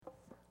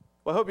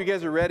Well, I hope you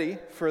guys are ready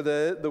for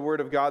the Word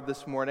of God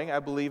this morning. I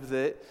believe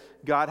that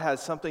God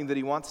has something that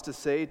He wants to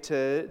say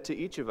to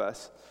each of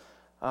us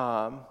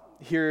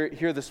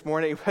here this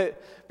morning.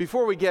 But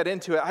before we get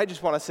into it, I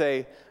just want to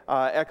say,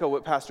 echo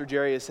what Pastor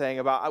Jerry is saying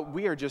about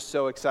we are just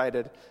so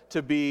excited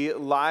to be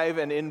live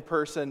and in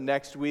person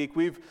next week.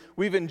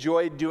 We've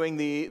enjoyed doing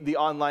the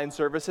online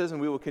services,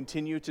 and we will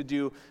continue to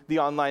do the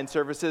online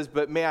services.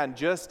 But man,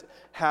 just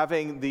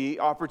having the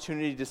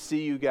opportunity to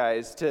see you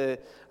guys, to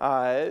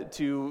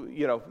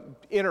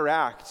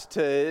interact,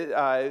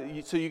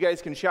 so you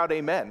guys can shout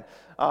amen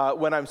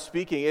when I'm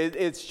speaking.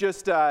 It's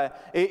just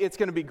it's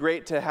going to be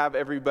great to have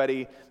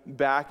everybody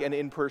back and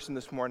in person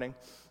this morning,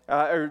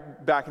 or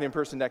back and in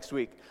person next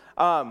week.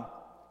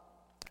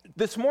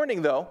 This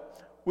morning, though,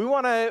 we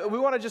want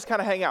to just kind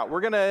of hang out.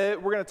 We're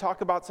gonna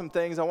talk about some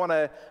things. I want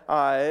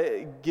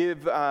to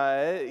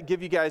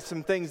give you guys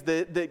some things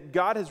that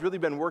God has really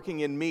been working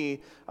in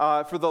me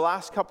for the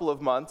last couple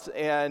of months,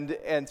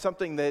 and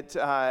something that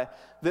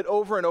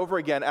over and over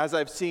again, as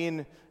I've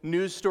seen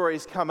news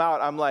stories come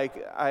out, I'm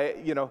like,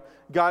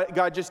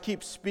 God just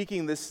keeps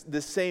speaking this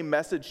same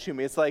message to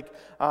me. It's like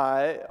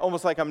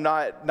almost like I'm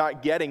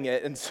not getting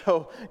it, and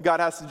so God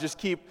has to just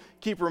keep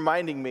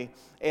reminding me.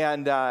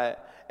 And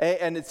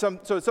it's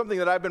something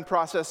that I've been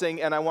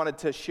processing, and I wanted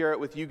to share it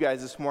with you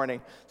guys this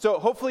morning. So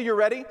hopefully you're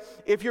ready.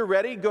 If you're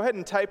ready, go ahead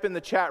and type in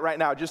the chat right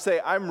now. Just say,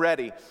 "I'm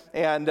ready."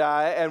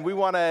 And we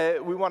want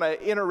to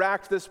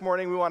interact this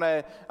morning. We want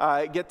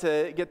to get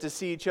to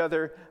see each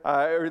other,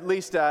 or at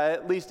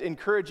least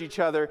encourage each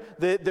other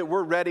that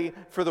we're ready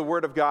for the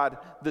Word of God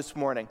this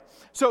morning.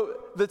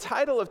 So the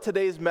title of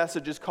today's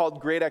message is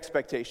called Great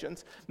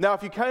Expectations. Now,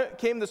 if you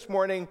came this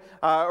morning,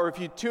 or if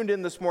you tuned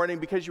in this morning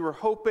because you were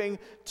hoping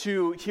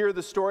to hear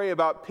the story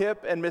about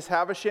Pip and Miss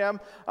Havisham,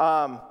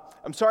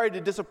 I'm sorry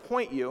to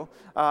disappoint you,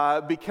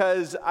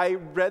 because I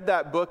read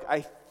that book,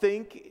 I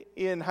think,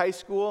 in high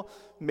school,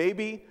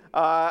 maybe.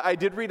 I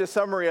did read a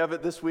summary of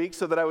it this week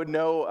so that I would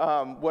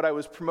know what I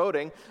was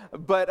promoting.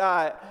 But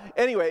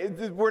anyway,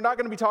 we're not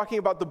going to be talking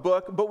about the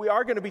book, but we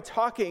are going to be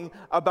talking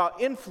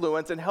about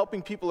influence and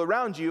helping people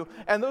around you.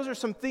 And those are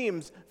some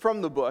themes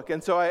from the book.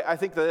 And so I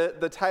think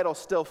the title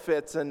still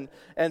fits and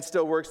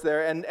still works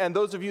there. And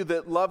those of you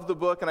that love the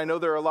book, and I know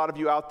there are a lot of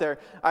you out there,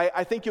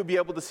 I think you'll be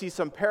able to see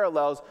some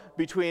parallels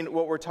between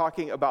what we're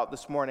talking about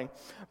this morning.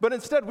 But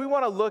instead, we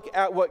want to look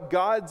at what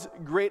God's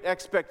great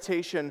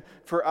expectation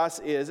for us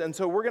is. And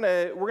so we're going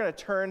to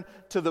turn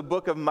to the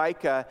book of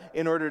Micah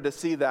in order to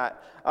see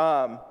that.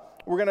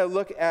 We're going to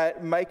look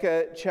at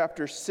Micah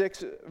chapter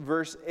 6,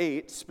 verse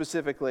 8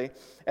 specifically.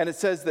 And it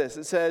says this.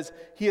 It says,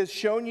 "He has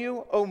shown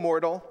you, O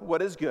mortal,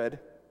 what is good.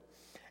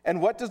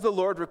 And what does the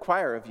Lord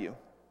require of you?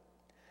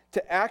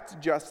 To act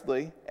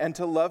justly and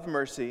to love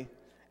mercy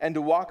and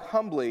to walk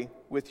humbly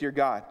with your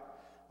God."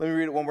 Let me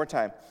read it one more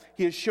time.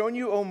 "He has shown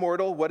you, O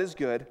mortal, what is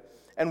good.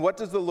 And what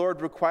does the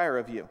Lord require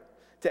of you?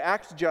 To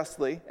act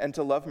justly and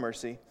to love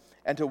mercy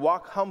and to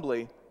walk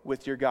humbly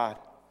with your God."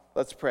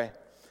 Let's pray.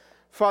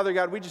 Father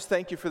God, we just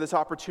thank you for this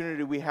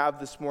opportunity we have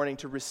this morning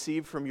to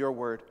receive from your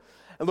word.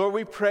 And Lord,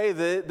 we pray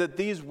that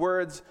these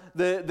words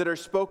that are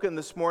spoken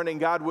this morning,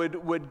 God,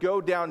 would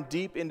go down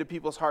deep into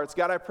people's hearts.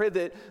 God, I pray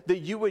that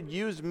you would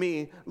use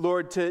me,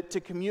 Lord, to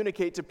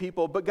communicate to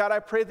people. But God, I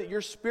pray that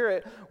your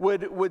Spirit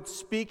would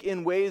speak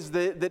in ways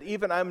that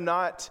even I'm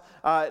not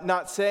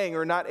saying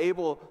or not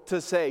able to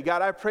say.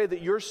 God, I pray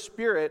that your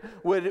Spirit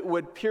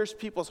would pierce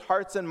people's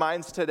hearts and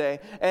minds today.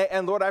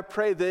 And Lord, I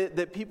pray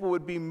that people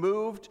would be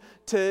moved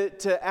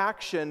to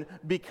action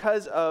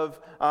because of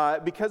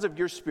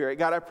your Spirit.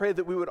 God, I pray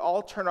that we would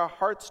all turn our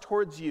hearts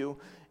towards you,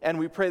 and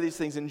we pray these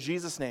things in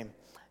Jesus' name.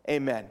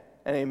 Amen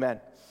and amen.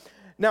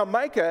 Now,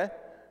 Micah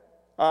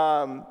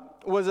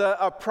was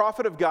a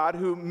prophet of God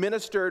who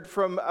ministered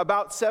from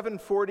about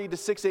 740 to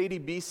 680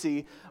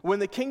 BC when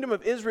the kingdom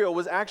of Israel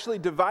was actually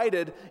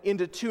divided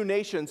into two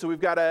nations. So we've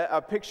got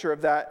a picture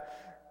of that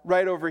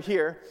right over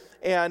here.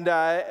 And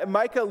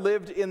Micah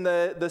lived in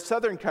the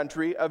southern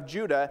country of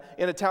Judah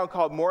in a town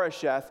called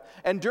Moresheth.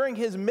 And during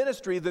his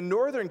ministry, the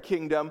northern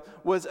kingdom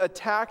was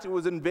attacked, it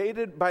was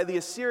invaded by the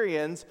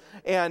Assyrians.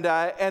 And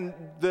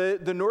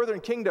the northern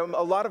kingdom,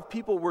 a lot of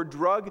people were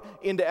dragged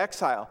into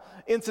exile.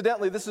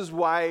 Incidentally, this is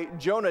why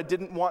Jonah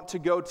didn't want to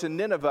go to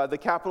Nineveh, the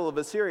capital of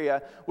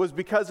Assyria, was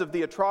because of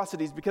the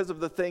atrocities, because of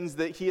the things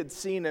that he had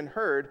seen and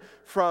heard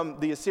from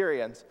the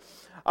Assyrians.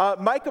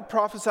 Micah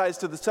prophesies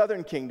to the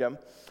southern kingdom.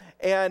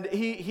 And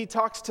he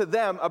talks to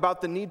them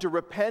about the need to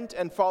repent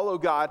and follow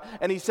God.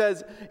 And he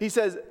says,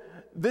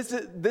 this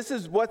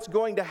is what's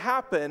going to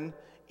happen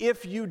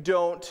if you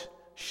don't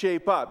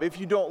shape up, if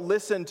you don't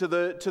listen to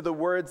the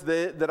words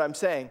that I'm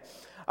saying.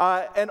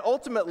 And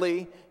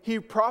ultimately,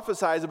 he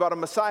prophesies about a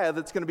Messiah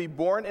that's going to be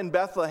born in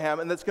Bethlehem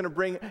and that's going to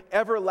bring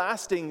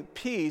everlasting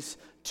peace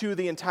to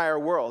the entire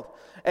world.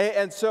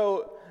 And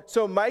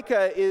so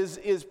Micah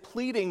is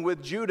pleading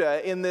with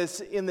Judah in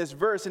this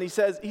verse, and he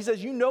says,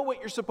 you know what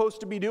you're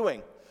supposed to be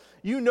doing.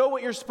 You know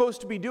what you're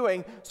supposed to be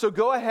doing, so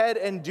go ahead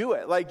and do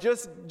it. Like,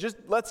 just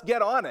let's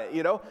get on it,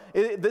 you know?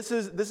 This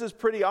is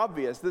pretty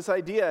obvious. This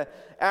idea,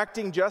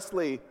 acting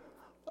justly,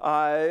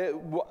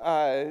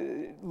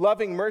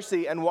 loving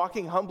mercy, and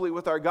walking humbly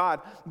with our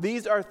God.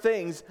 These are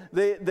things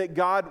that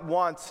God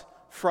wants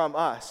from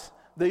us.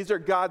 These are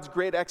God's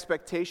great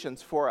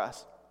expectations for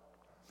us.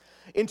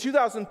 In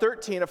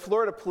 2013, a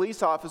Florida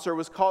police officer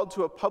was called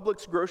to a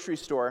Publix grocery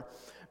store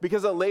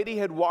because a lady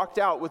had walked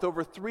out with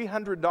over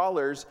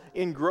 $300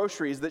 in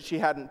groceries that she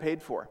hadn't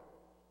paid for.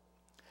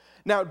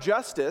 Now,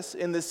 justice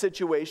in this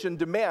situation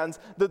demands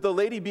that the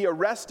lady be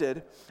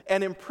arrested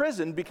and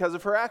imprisoned because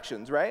of her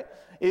actions, right?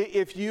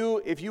 If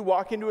you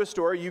walk into a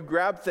store, you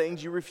grab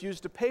things, you refuse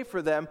to pay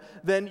for them,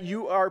 then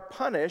you are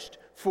punished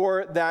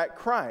for that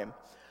crime.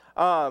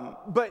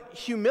 But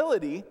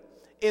humility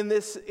in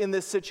this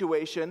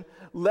situation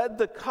led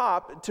the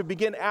cop to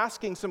begin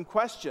asking some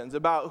questions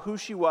about who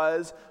she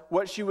was,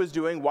 what she was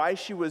doing, why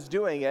she was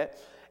doing it.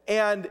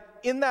 And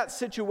in that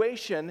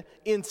situation,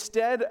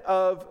 instead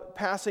of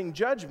passing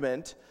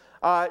judgment,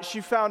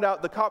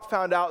 the cop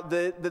found out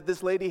that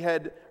this lady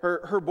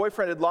her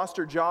boyfriend had lost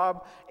her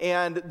job,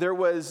 and there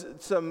was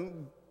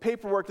some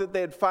paperwork that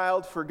they had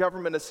filed for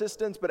government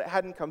assistance, but it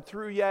hadn't come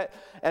through yet,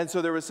 and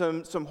so there was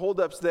some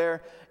holdups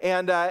there,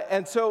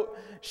 and so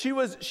she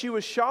was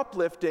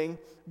shoplifting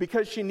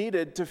because she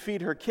needed to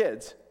feed her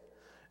kids.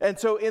 And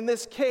so in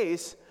this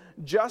case,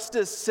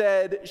 justice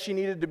said she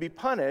needed to be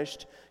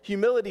punished.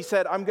 Humility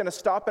said, I'm going to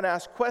stop and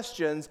ask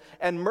questions,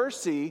 and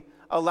mercy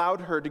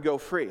allowed her to go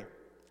free.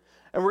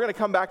 And we're going to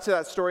come back to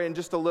that story in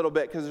just a little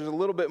bit because there's a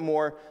little bit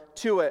more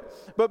to it.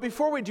 But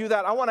before we do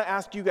that, I want to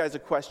ask you guys a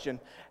question.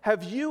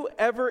 Have you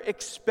ever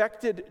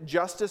expected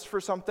justice for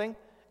something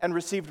and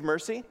received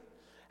mercy?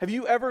 Have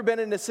you ever been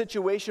in a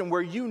situation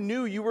where you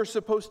knew you were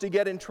supposed to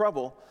get in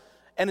trouble,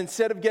 and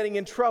instead of getting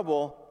in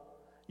trouble,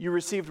 you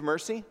received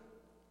mercy?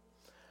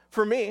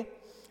 For me,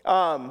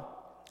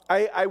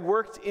 I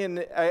worked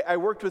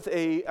with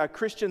a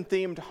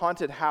Christian-themed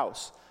haunted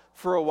house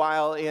for a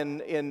while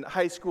in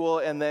high school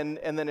and then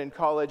in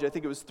college. I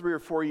think it was 3 or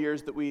 4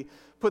 years that we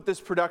put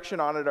this production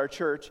on at our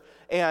church.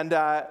 And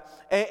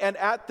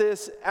at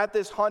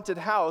this haunted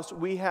house,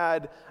 we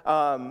had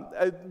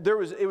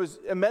it was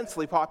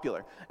immensely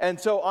popular. And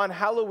so on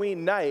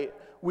Halloween night,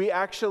 we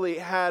actually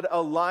had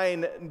a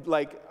line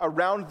like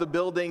around the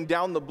building,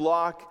 down the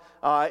block.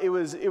 It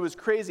was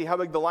crazy how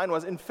big the line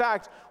was. In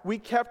fact, we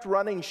kept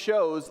running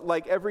shows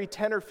like every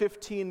 10 or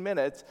 15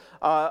 minutes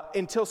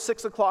until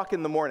 6 o'clock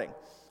in the morning.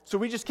 So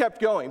we just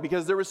kept going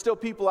because there were still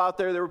people out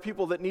there. There were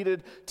people that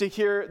needed to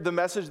hear the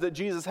message that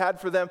Jesus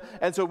had for them.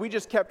 And so we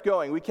just kept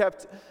going. We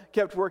kept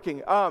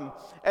working.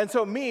 And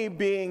so me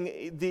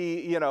being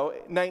the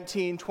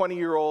 19,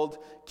 20-year-old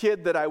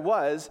kid that I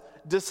was,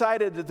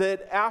 decided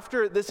that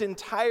after this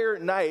entire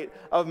night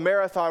of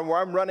marathon where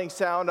I'm running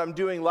sound, I'm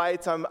doing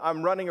lights,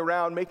 I'm running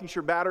around, making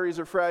sure batteries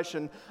are fresh,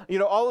 and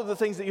all of the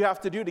things that you have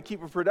to do to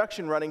keep a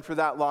production running for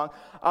that long.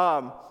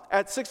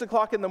 At 6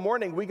 o'clock in the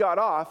morning, we got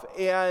off,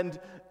 and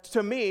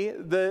to me,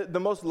 the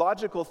most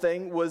logical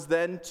thing was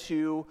then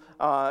to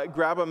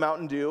grab a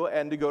Mountain Dew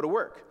and to go to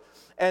work.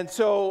 And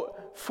so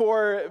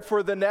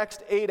for the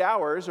next 8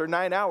 hours or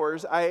 9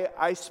 hours,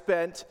 I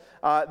spent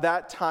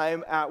that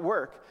time at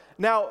work.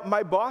 Now,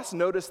 my boss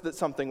noticed that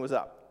something was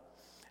up.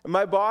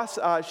 My boss,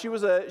 she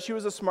was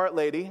a smart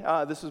lady.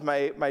 This was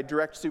my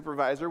direct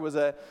supervisor.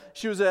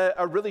 She was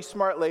a really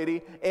smart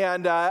lady,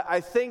 and I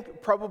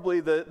think probably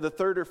the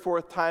third or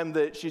fourth time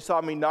that she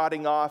saw me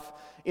nodding off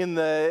in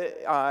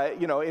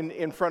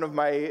in front of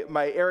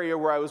my area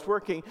where I was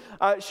working,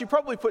 she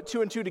probably put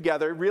 2 and 2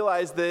 together,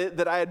 realized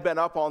that I had been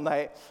up all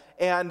night,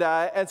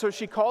 and so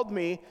she called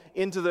me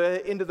into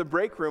the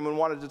break room and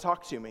wanted to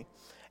talk to me.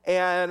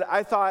 And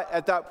I thought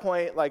at that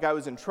point, like, I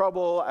was in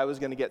trouble, I was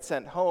going to get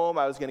sent home,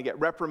 I was going to get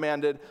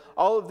reprimanded,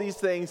 all of these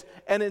things.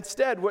 And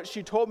instead, what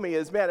she told me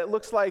is, man, it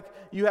looks like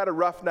you had a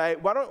rough night.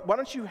 Why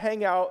don't you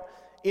hang out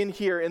in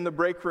here in the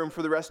break room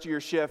for the rest of your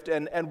shift,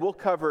 and we'll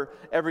cover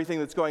everything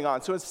that's going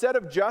on. So instead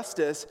of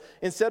justice,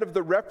 instead of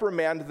the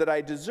reprimand that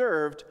I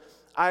deserved,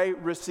 I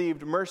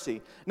received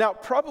mercy. Now,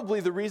 probably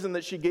the reason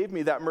that she gave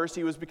me that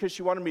mercy was because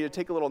she wanted me to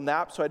take a little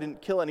nap so I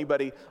didn't kill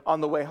anybody on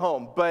the way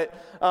home. But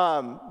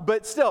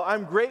still,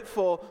 I'm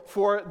grateful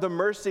for the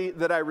mercy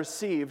that I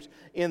received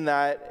in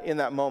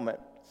that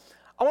moment.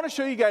 I want to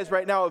show you guys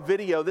right now a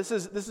video. This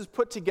is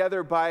put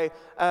together by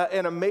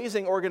an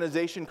amazing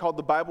organization called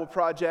the Bible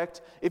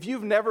Project. If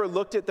you've never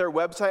looked at their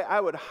website,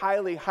 I would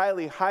highly,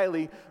 highly,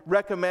 highly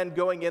recommend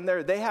going in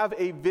there. They have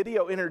a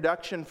video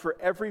introduction for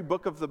every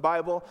book of the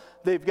Bible.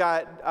 They've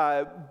got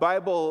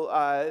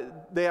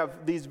they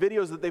have these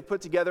videos that they've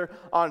put together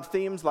on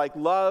themes like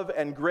love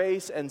and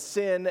grace and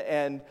sin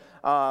and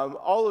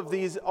all of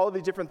these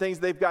different things.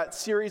 They've got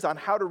series on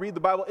how to read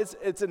the Bible.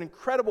 It's an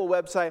incredible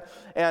website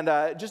and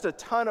just a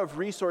ton of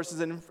resources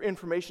and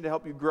information to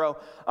help you grow.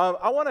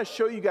 I want to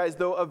show you guys,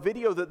 though, a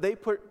video that they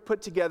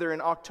put together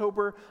in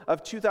October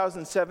of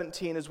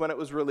 2017 is when it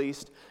was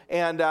released.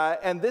 And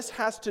this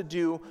has to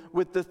do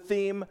with the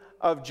theme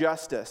of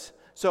justice.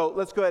 So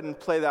let's go ahead and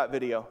play that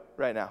video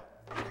right now.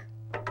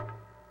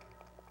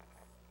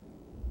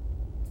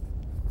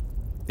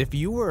 If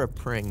you were a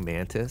praying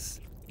mantis,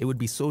 it would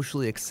be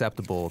socially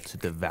acceptable to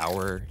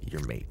devour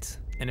your mate.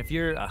 And if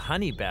you're a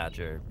honey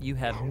badger, you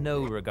have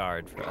no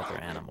regard for other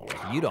animals.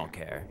 You don't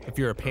care. If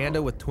you're a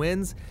panda with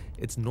twins,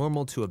 it's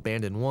normal to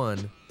abandon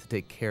one to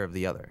take care of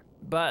the other.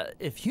 But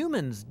if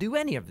humans do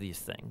any of these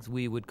things,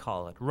 we would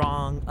call it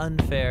wrong,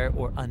 unfair,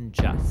 or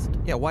unjust.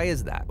 Yeah, why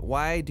is that?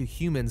 Why do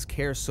humans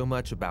care so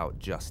much about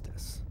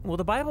justice? Well,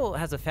 the Bible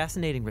has a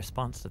fascinating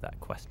response to that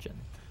question.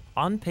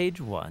 On page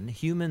 1,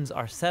 humans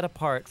are set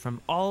apart from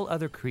all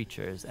other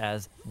creatures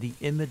as the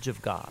image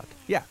of God.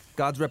 Yeah,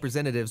 God's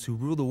representatives who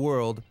rule the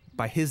world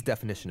by his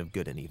definition of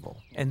good and evil.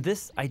 And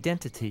this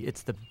identity,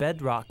 it's the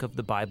bedrock of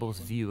the Bible's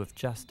view of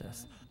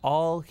justice.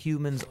 All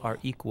humans are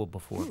equal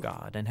before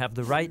God and have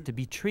the right to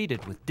be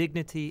treated with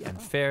dignity and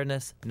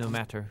fairness no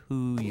matter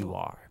who you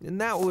are.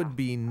 And that would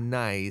be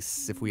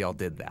nice if we all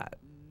did that.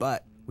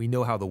 But we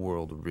know how the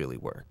world really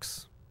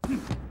works.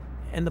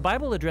 And the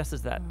Bible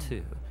addresses that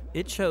too.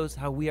 It shows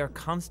how we are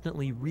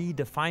constantly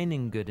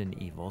redefining good and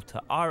evil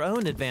to our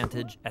own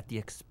advantage at the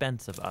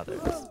expense of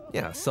others.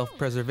 Yeah,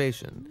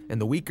 self-preservation. And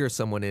the weaker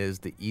someone is,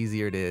 the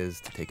easier it is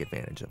to take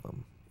advantage of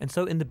them. And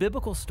so in the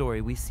biblical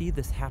story, we see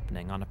this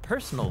happening on a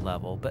personal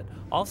level, but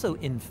also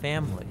in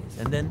families,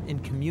 and then in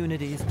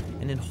communities,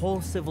 and in whole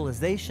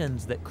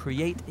civilizations that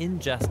create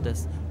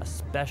injustice,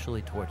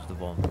 especially towards the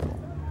vulnerable.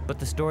 But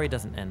the story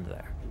doesn't end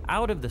there.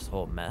 Out of this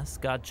whole mess,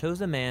 God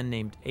chose a man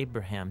named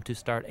Abraham to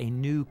start a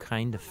new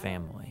kind of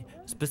family.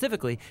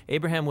 Specifically,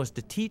 Abraham was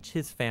to teach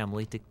his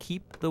family to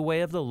keep the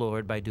way of the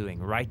Lord by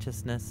doing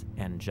righteousness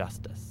and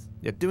justice.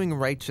 Yeah, doing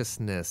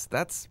righteousness,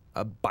 that's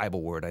a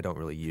Bible word I don't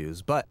really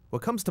use, but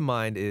what comes to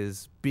mind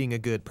is being a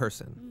good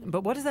person.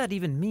 But what does that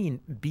even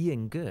mean,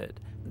 being good?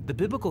 The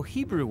biblical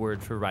Hebrew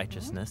word for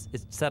righteousness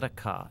is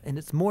tzedakah, and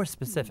it's more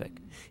specific.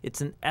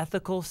 It's an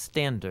ethical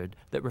standard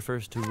that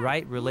refers to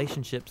right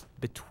relationships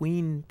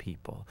between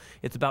people.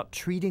 It's about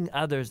treating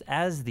others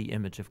as the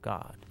image of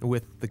God,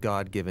 with the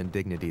God-given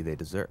dignity they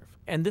deserve.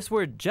 And this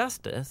word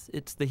justice,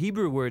 it's the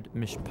Hebrew word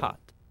mishpat.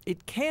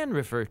 It can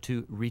refer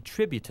to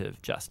retributive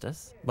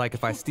justice. Like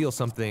if I steal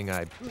something,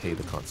 I pay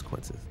the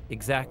consequences.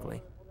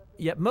 Exactly.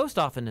 Yet most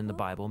often in the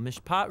Bible,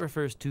 mishpat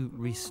refers to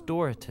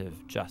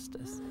restorative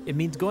justice. It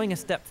means going a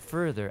step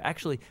further,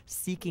 actually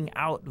seeking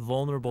out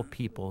vulnerable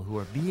people who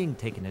are being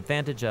taken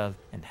advantage of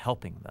and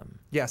helping them.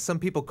 Yeah, some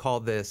people call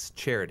this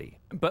charity.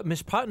 But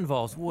mishpat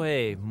involves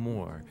way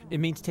more.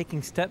 It means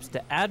taking steps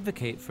to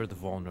advocate for the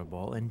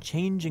vulnerable and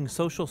changing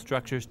social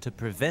structures to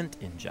prevent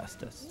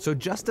injustice. So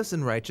justice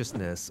and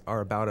righteousness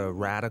are about a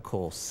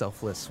radical,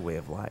 selfless way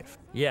of life.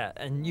 Yeah,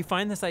 and you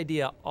find this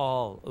idea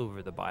all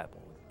over the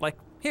Bible. Like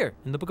here,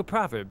 in the book of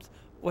Proverbs,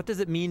 what does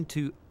it mean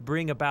to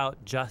bring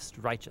about just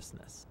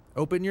righteousness?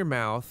 Open your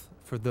mouth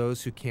for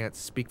those who can't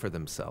speak for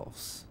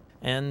themselves.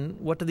 And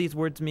what do these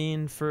words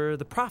mean for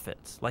the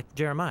prophets, like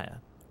Jeremiah?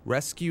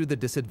 Rescue the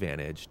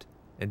disadvantaged,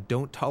 and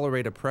don't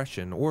tolerate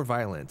oppression or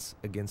violence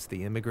against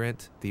the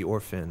immigrant, the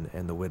orphan,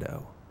 and the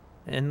widow.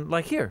 And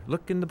like here,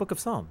 look in the book of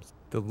Psalms.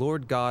 The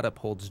Lord God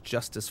upholds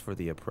justice for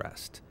the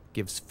oppressed,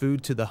 gives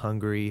food to the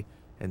hungry,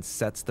 and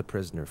sets the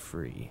prisoner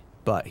free.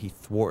 But he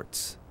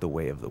thwarts the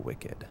way of the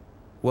wicked.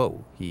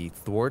 Whoa, he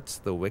thwarts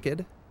the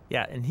wicked?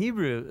 Yeah, in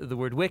Hebrew, the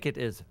word wicked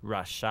is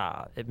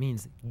rasha. It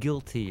means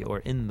guilty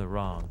or in the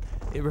wrong.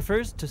 It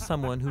refers to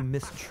someone who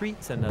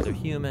mistreats another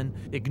human,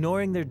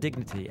 ignoring their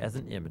dignity as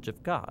an image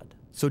of God.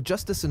 So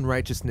justice and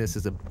righteousness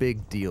is a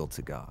big deal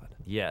to God.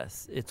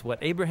 Yes, it's what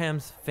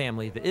Abraham's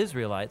family, the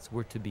Israelites,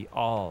 were to be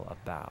all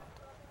about.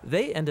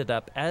 They ended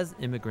up as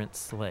immigrant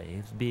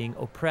slaves being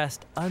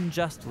oppressed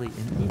unjustly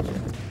in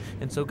Egypt.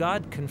 And so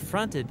God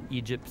confronted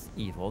Egypt's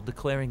evil,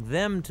 declaring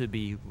them to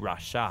be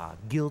rasha,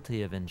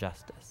 guilty of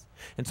injustice.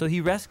 And so he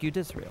rescued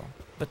Israel.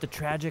 But the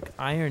tragic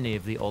irony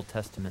of the Old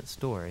Testament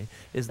story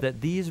is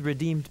that these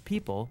redeemed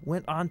people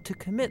went on to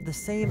commit the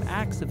same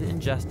acts of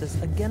injustice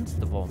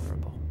against the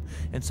vulnerable.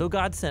 And so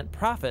God sent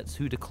prophets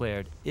who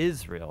declared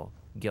Israel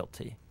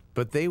guilty.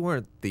 But they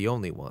weren't the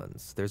only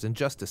ones. There's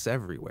injustice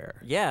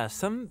everywhere. Yeah,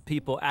 some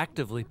people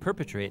actively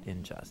perpetrate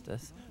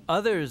injustice.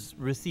 Others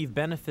receive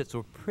benefits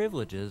or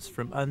privileges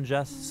from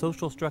unjust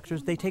social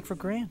structures they take for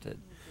granted.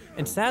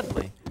 And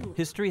sadly,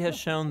 history has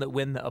shown that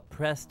when the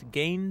oppressed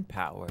gain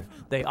power,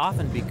 they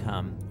often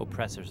become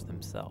oppressors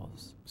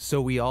themselves.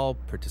 So we all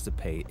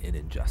participate in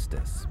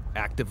injustice,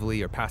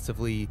 actively or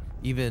passively,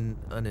 even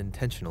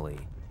unintentionally.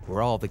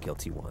 We're all the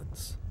guilty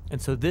ones. And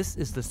so this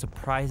is the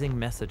surprising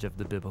message of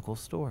the biblical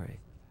story.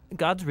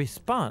 God's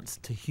response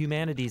to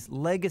humanity's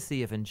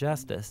legacy of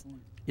injustice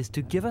is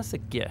to give us a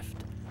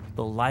gift,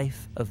 the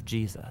life of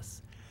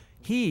Jesus.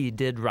 He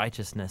did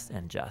righteousness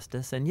and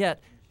justice, and yet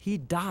he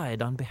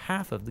died on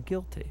behalf of the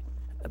guilty.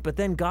 But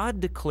then God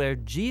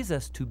declared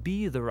Jesus to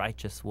be the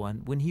righteous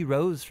one when he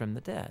rose from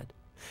the dead.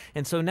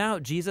 And so now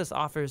Jesus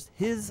offers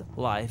his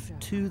life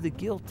to the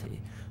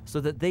guilty so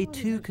that they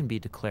too can be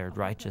declared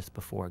righteous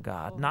before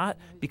God, not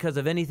because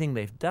of anything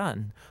they've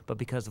done, but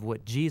because of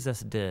what Jesus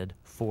did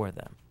for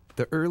them.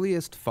 The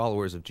earliest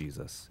followers of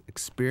Jesus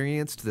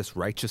experienced this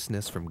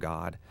righteousness from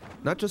God,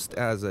 not just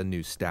as a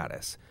new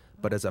status,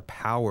 but as a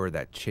power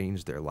that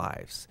changed their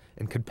lives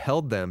and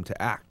compelled them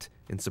to act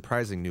in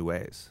surprising new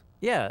ways.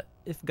 Yeah,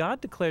 if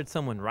God declared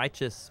someone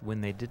righteous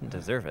when they didn't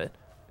deserve it,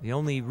 the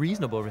only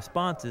reasonable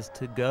response is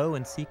to go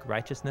and seek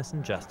righteousness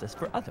and justice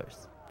for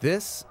others.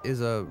 This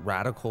is a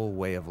radical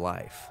way of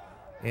life,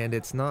 and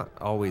it's not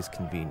always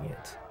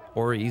convenient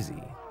or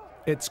easy.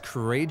 It's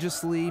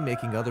courageously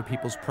making other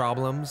people's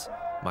problems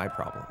my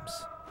problems.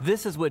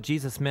 This is what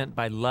Jesus meant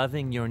by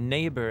loving your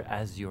neighbor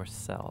as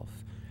yourself.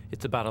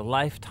 It's about a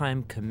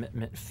lifetime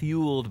commitment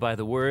fueled by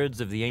the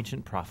words of the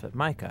ancient prophet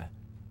Micah.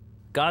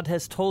 God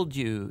has told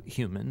you,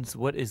 humans,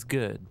 what is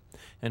good,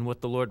 and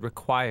what the Lord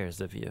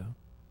requires of you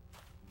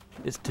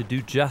is to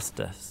do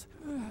justice,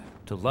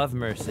 to love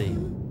mercy,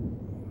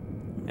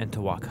 and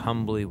to walk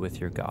humbly with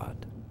your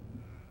God.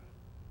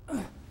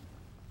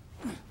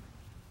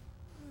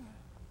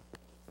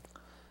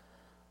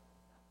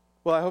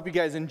 Well, I hope you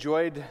guys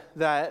enjoyed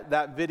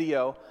that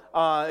video.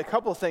 A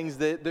couple of things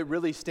that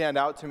really stand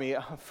out to me.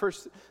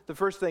 The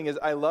first thing is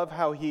I love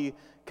how he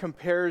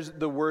compares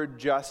the word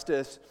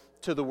justice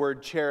to the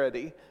word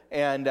charity,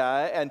 and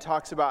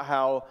talks about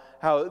how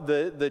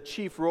the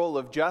chief role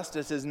of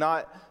justice is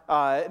not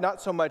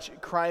so much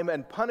crime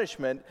and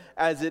punishment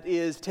as it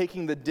is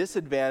taking the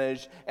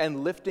disadvantaged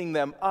and lifting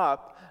them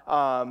up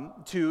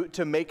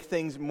to make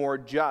things more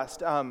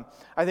just.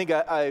 I think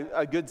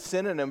a good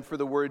synonym for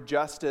the word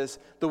justice,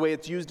 the way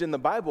it's used in the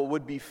Bible,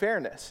 would be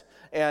fairness,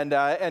 and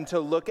to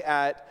look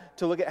at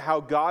how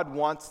God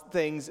wants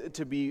things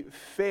to be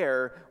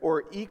fair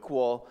or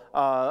equal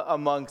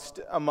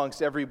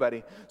amongst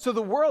everybody. So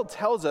the world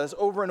tells us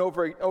over and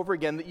over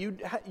again that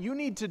you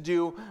need to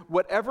do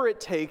whatever it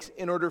takes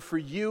in order for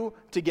you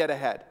to get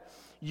ahead.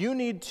 You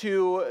need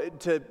to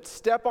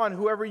step on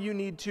whoever you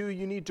need to.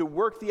 You need to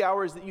work the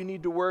hours that you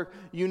need to work.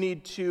 You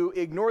need to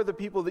ignore the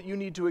people that you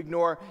need to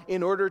ignore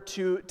in order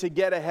to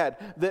get ahead.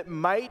 That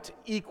might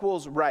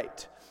equals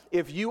right.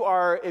 If you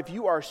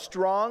are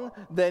strong,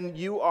 then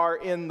you are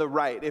in the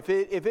right. If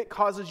it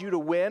causes you to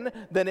win,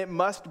 then it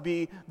must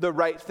be the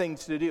right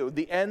things to do.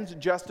 The ends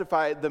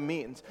justify the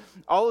means.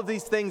 All of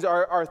these things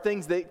are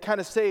things that kind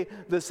of say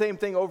the same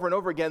thing over and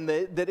over again,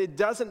 that it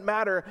doesn't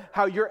matter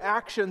how your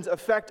actions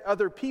affect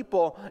other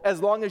people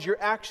as long as your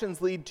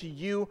actions lead to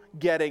you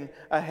getting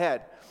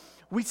ahead.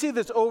 We see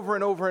this over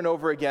and over and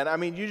over again. I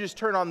mean, you just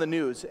turn on the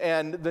news,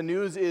 and the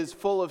news is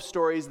full of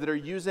stories that are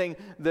using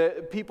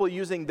the people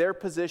using their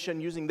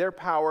position, using their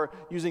power,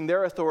 using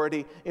their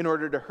authority in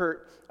order to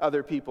hurt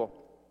other people.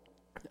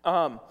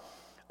 Probably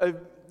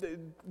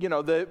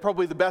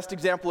the best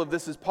example of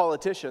this is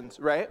politicians,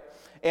 right?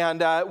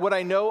 And what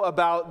I know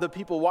about the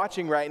people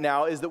watching right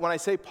now is that when I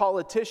say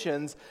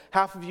politicians,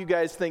 half of you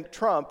guys think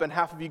Trump and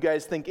half of you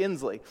guys think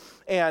Inslee.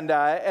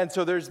 And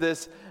so there's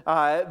this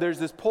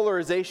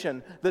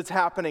polarization that's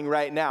happening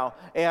right now.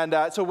 And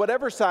so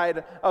whatever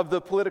side of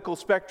the political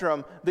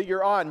spectrum that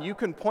you're on, you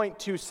can point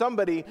to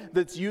somebody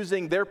that's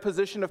using their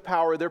position of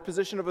power, their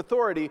position of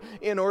authority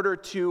in order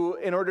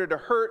to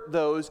hurt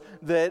those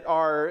that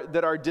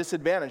are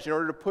disadvantaged, in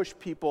order to push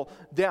people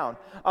down.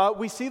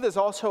 We see this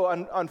also,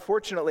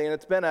 unfortunately, and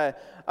it's been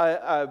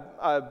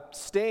a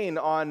stain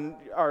on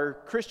our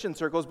Christian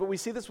circles, but we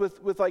see this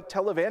with like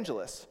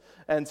televangelists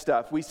and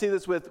stuff. We see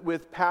this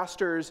with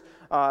pastors,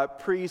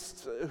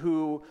 priests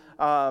who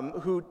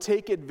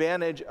take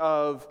advantage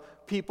of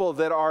people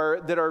that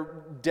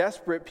are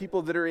desperate,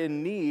 people that are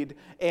in need,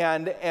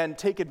 and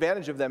take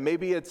advantage of them.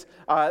 Maybe it's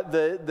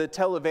the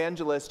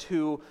televangelist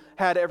who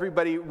had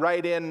everybody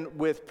write in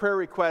with prayer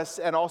requests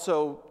and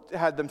also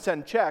had them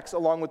send checks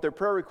along with their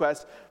prayer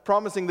requests,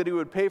 promising that he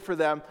would pay for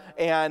them,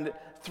 and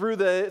threw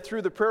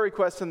the prayer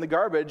requests in the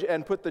garbage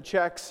and put the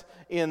checks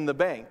in the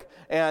bank.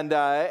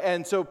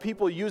 And so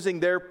people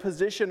using their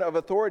position of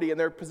authority and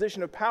their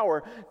position of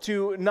power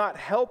to not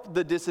help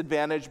the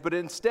disadvantaged, but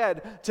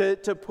instead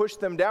to push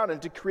them down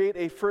and to create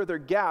a further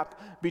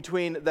gap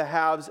between the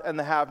haves and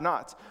the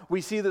have-nots. We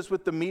see this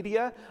with the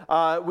media.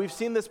 We've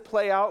seen this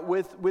play out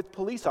with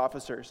police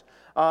officers.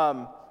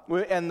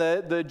 And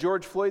the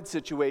George Floyd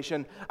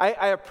situation.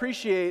 I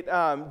appreciate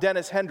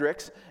Dennis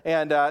Hendricks,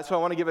 and so I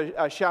want to give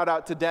a shout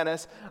out to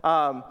Dennis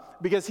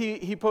because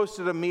he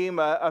posted a meme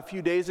a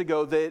few days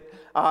ago that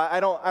I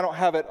don't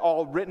have it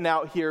all written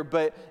out here,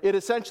 but it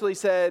essentially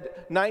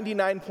said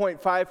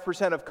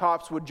 99.5% of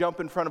cops would jump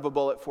in front of a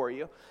bullet for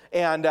you,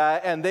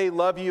 and they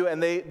love you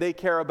and they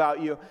care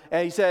about you.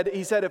 And he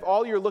said if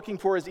all you're looking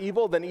for is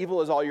evil, then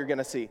evil is all you're going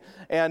to see.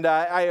 And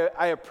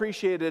I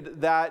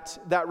appreciated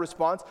that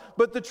response.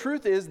 But the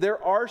truth is,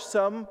 there are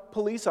some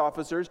police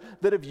officers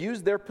that have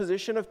used their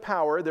position of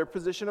power, their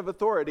position of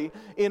authority,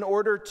 in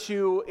order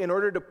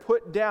to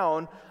put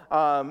down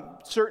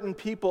certain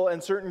people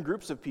and certain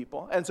groups of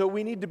people. And so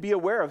we need to be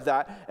aware of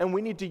that, and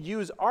we need to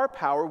use our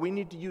power, we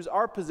need to use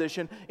our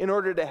position in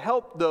order to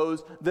help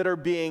those that are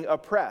being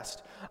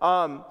oppressed.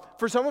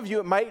 For some of you,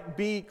 it might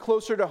be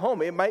closer to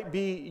home. It might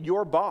be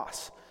your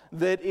boss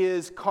that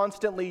is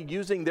constantly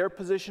using their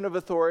position of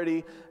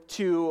authority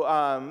to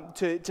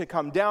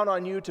come down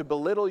on you, to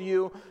belittle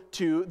you,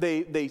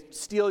 they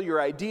steal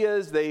your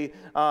ideas, they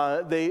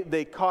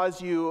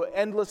cause you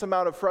endless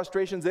amount of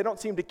frustrations. They don't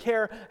seem to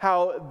care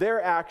how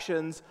their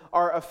actions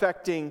are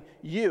affecting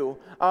you.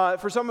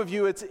 For some of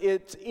you,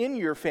 it's in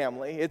your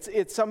family.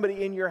 It's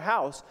somebody in your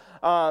house.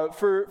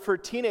 For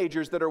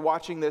teenagers that are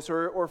watching this,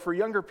 or for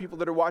younger people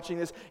that are watching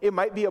this, it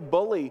might be a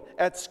bully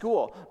at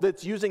school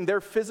that's using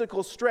their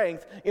physical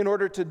strength in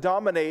order to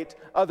dominate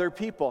other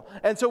people.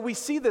 And so we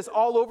see this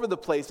all over the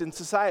place in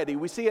society.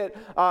 We see it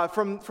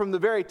from the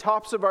very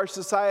tops of our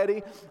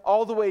society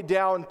all the way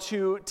down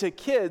to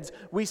kids.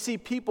 We see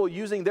people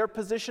using their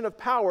position of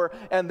power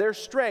and their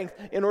strength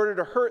in order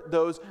to hurt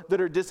those that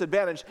are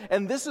disadvantaged.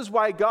 And this is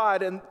why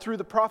God, and through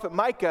the prophet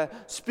Micah,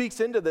 speaks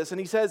into this. And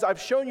he says,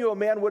 I've shown you, O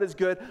man, what is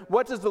good.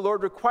 What does the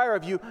Lord require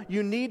of you?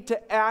 You need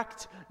to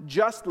act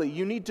justly.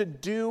 You need to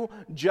do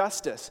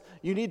justice.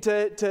 You need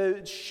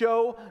to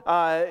show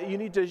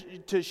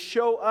to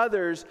show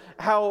others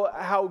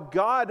how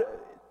God.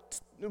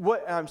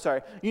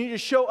 You need to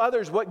show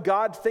others what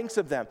God thinks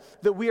of them,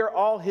 that we are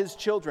all his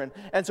children,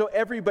 and so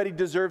everybody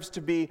deserves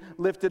to be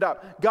lifted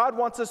up. God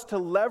wants us to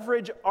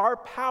leverage our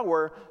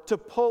power to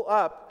pull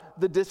up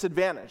the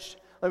disadvantaged.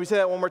 Let me say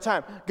that one more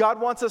time. God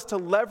wants us to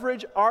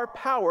leverage our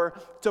power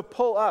to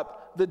pull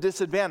up the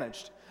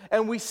disadvantaged.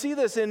 And we see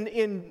this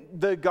in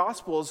the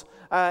Gospels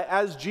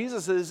as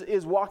Jesus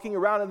is walking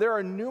around, and there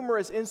are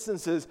numerous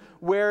instances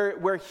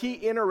where he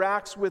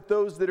interacts with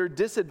those that are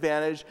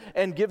disadvantaged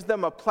and gives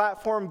them a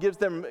platform, gives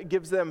them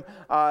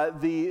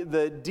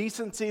the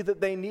decency that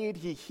they need.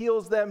 He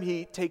heals them,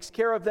 he takes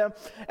care of them.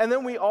 And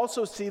then we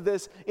also see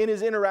this in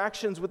his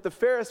interactions with the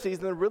Pharisees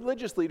and the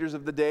religious leaders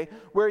of the day,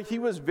 where he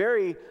was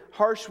very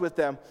harsh with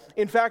them.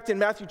 In fact, in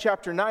Matthew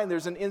chapter 9,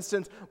 there's an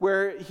instance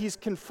where he's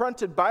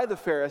confronted by the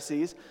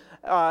Pharisees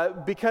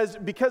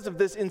because of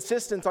this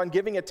insistence on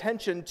giving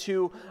attention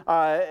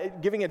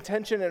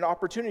and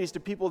opportunities to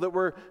people that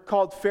were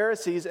called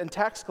Pharisees and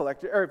tax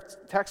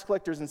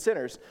collectors and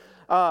sinners.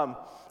 And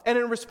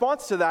in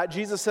response to that,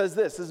 Jesus says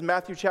this is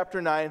Matthew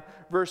chapter 9,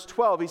 verse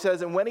 12. He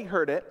says, and when he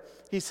heard it,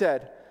 he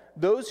said,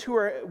 those who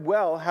are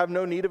well have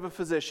no need of a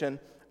physician,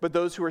 but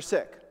those who are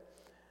sick.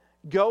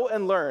 Go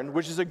and learn,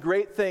 which is a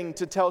great thing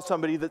to tell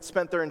somebody that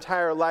spent their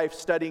entire life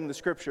studying the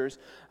scriptures.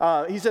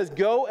 He says,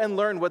 go and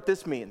learn what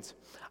this means.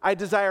 I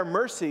desire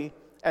mercy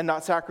and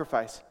not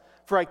sacrifice,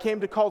 for I came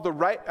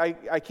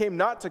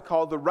not to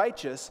call the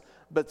righteous,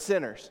 but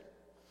sinners.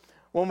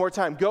 One more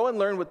time. Go and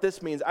learn what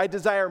this means. I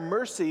desire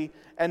mercy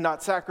and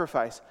not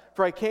sacrifice,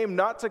 for I came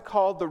not to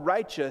call the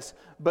righteous,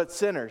 but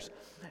sinners.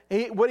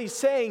 What he's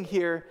saying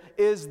here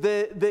is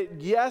that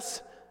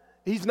yes,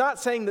 he's not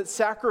saying that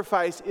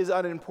sacrifice is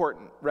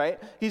unimportant, right?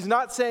 He's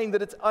not saying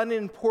that it's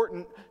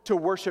unimportant to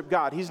worship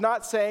God. He's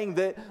not saying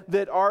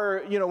that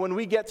our, when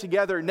we get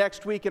together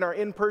next week in our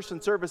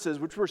in-person services,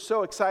 which we're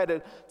so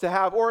excited to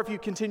have, or if you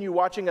continue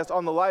watching us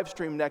on the live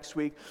stream next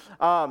week,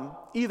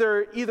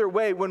 either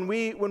way, when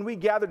we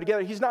gather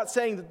together, he's not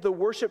saying that the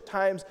worship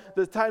times,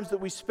 the times that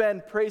we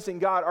spend praising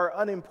God are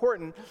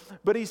unimportant,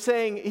 but he's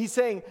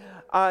saying,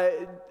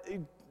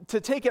 to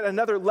take it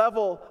another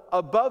level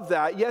above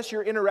that, yes,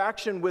 your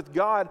interaction with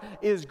God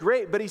is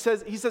great, but he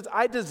says,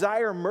 I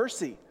desire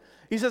mercy.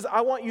 He says,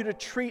 I want you to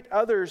treat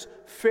others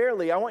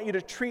fairly. I want you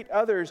to treat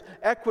others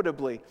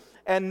equitably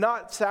and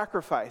not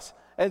sacrifice.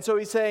 And so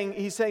he's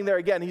saying there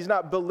again, he's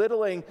not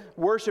belittling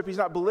worship, he's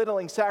not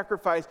belittling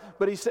sacrifice,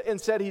 but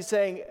instead he's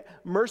saying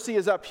mercy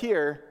is up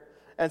here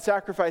and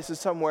sacrifice is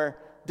somewhere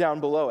down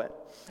below it.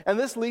 And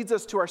this leads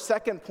us to our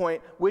second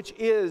point, which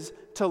is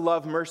to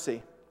love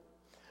mercy.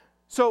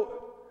 So,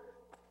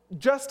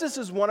 justice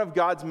is one of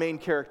God's main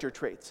character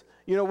traits.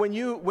 When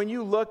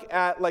you look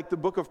at like the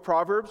book of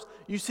Proverbs,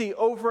 you see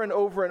over and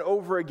over and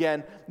over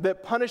again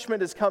that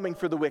punishment is coming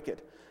for the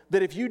wicked.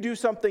 That if you do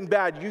something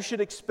bad, you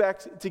should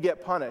expect to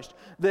get punished.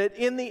 That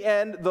in the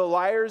end, the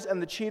liars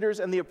and the cheaters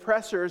and the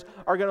oppressors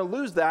are going to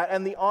lose that,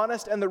 and the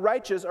honest and the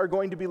righteous are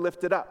going to be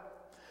lifted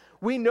up.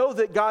 We know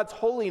that God's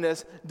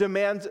holiness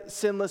demands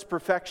sinless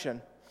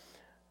perfection.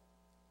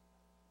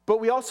 But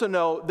we also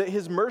know that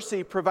his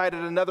mercy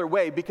provided another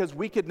way because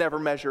we could never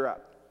measure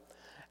up.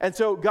 And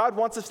so God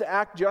wants us to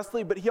act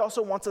justly, but he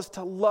also wants us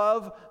to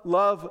love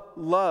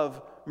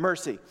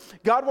mercy.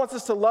 God wants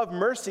us to love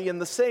mercy in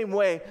the same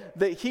way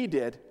that he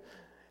did.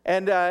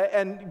 And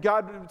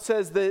God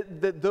says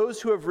that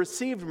those who have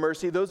received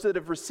mercy, those that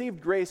have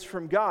received grace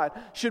from God,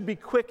 should be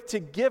quick to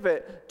give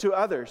it to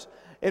others.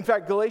 In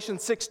fact,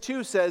 Galatians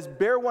 6:2 says,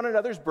 bear one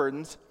another's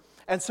burdens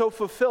and so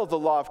fulfill the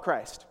law of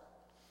Christ.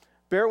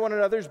 Bear one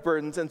another's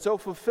burdens and so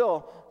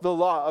fulfill the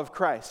law of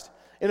Christ.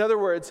 In other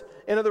words,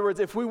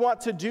 if we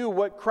want to do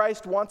what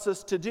Christ wants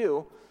us to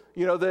do,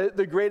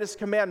 the greatest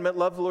commandment,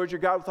 love the Lord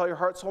your God with all your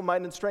heart, soul,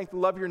 mind, and strength,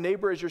 and love your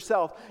neighbor as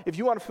yourself. If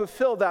you want to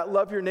fulfill that,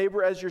 love your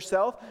neighbor as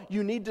yourself,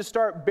 you need to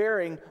start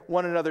bearing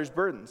one another's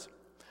burdens.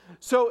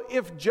 So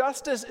if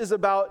justice is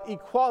about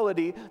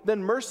equality,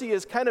 then mercy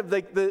is kind of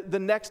like the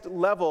next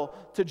level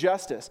to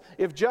justice.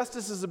 If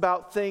justice is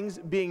about things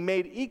being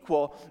made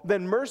equal,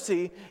 then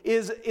mercy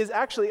is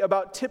actually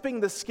about tipping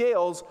the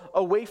scales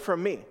away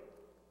from me.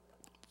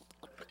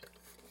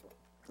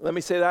 Let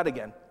me say that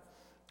again.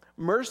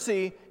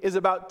 Mercy is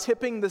about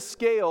tipping the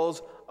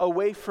scales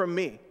away from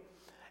me.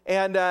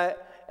 And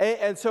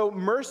so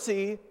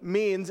mercy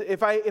means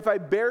if I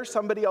bear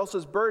somebody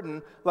else's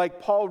burden,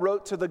 like Paul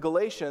wrote to the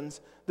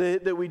Galatians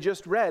that we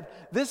just read,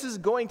 this is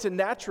going to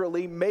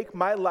naturally make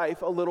my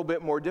life a little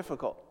bit more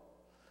difficult.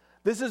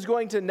 This is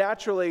going to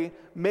naturally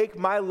make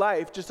my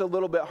life just a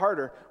little bit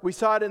harder. We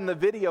saw it in the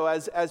video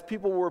as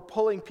people were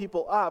pulling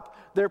people up,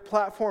 their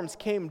platforms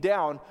came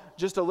down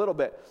just a little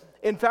bit.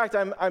 In fact,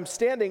 I'm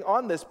standing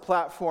on this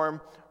platform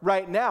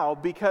right now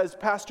because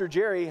Pastor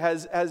Jerry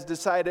has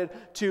decided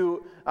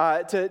to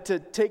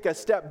take a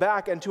step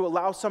back and to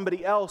allow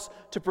somebody else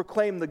to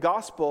proclaim the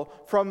gospel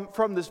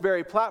from this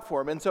very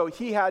platform. And so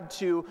he had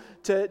to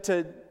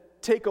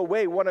take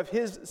away one of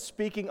his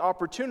speaking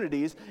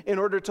opportunities in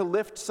order to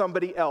lift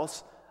somebody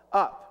else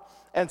up.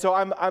 And so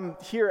I'm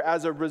here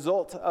as a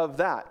result of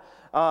that.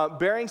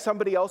 Bearing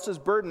somebody else's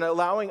burden,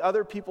 allowing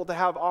other people to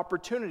have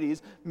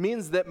opportunities,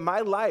 means that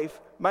my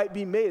life might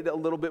be made a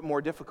little bit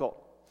more difficult.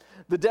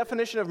 The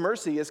definition of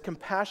mercy is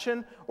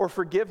compassion or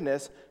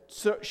forgiveness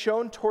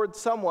shown towards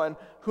someone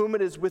whom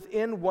it is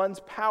within one's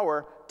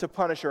power to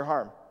punish or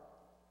harm.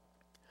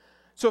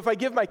 So if I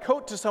give my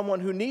coat to someone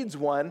who needs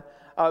one,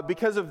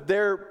 because of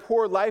their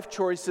poor life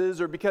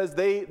choices, or because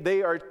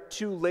they are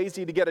too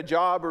lazy to get a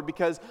job, or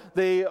because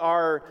they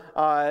are,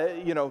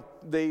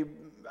 they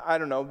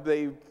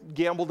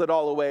gambled it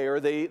all away, or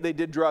they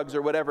did drugs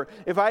or whatever.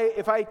 If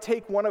I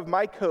take one of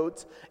my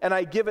coats and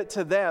I give it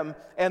to them,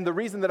 and the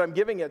reason that I'm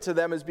giving it to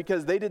them is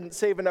because they didn't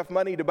save enough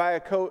money to buy a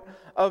coat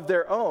of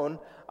their own,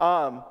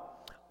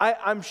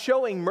 I'm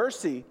showing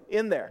mercy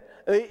in there.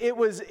 It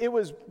was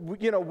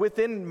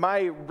within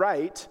my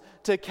right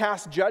to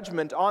cast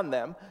judgment on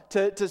them,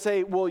 to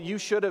say, well, you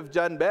should have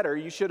done better.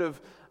 You should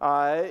have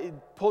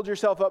pulled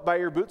yourself up by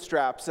your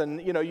bootstraps,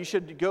 and you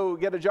should go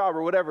get a job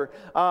or whatever.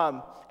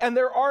 And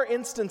there are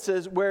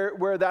instances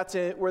where that's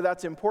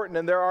important,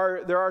 and there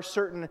are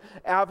certain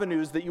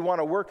avenues that you want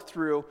to work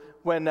through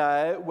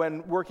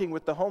when working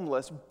with the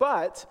homeless.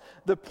 But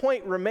the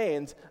point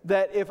remains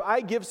that if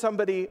I give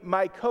somebody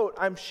my coat,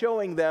 I'm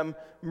showing them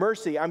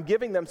mercy. I'm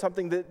giving them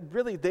something that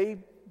really they,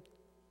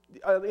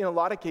 in a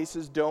lot of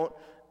cases, don't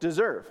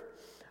deserve.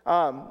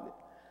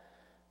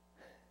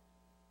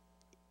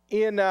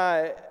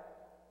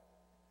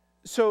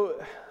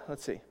 So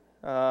let's see.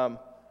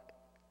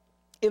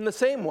 In the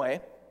same way,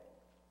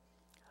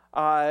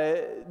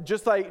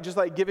 just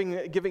like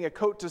giving a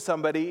coat to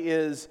somebody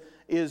is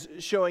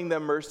showing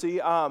them mercy.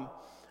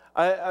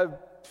 A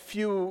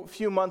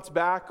few months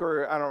back,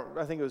 or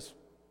I think it was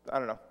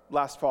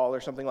last fall or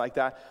something like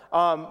that.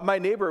 My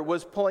neighbor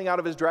was pulling out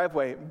of his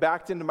driveway,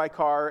 backed into my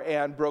car,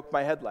 and broke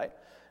my headlight.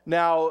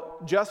 Now,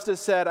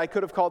 justice said I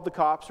could have called the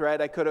cops,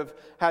 right? I could have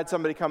had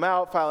somebody come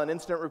out, file an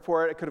incident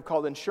report. I could have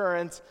called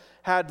insurance,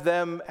 had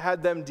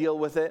them deal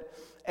with it.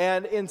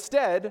 And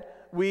instead,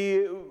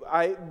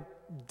 I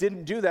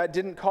didn't do that,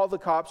 didn't call the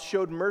cops,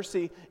 showed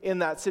mercy in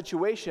that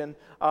situation.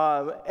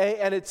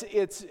 And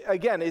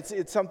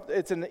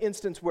it's an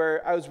instance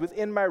where I was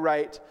within my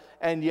right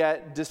and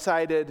yet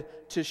decided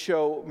to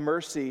show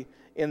mercy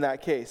in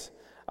that case.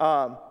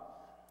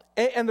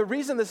 And the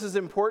reason this is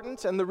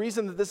important, and the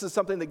reason that this is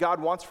something that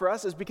God wants for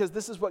us, is because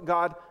this is what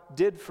God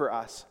did for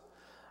us.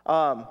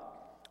 I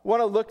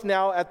want to look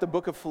now at the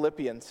book of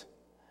Philippians.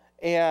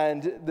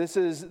 And this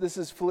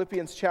is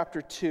Philippians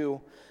chapter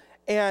 2.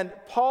 And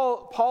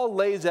Paul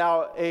lays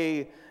out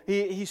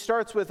he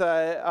starts with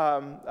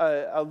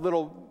a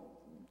little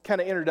kind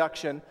of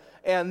introduction,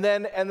 and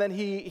then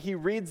he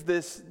reads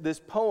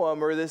this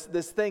poem, or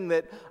this thing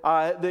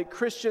that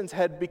Christians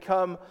had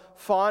become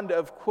fond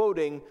of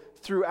quoting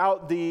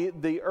throughout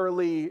the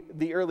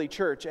early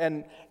church,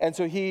 and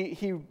so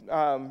he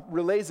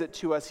relays it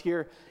to us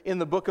here in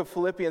the book of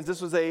Philippians.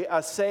 This was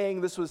a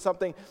saying. This was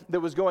something that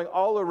was going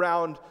all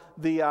around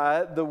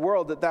the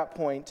world at that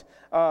point.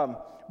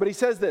 But he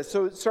says this.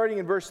 So starting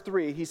in verse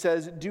 3, he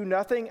says, "Do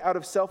nothing out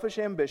of selfish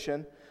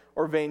ambition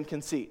or vain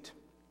conceit.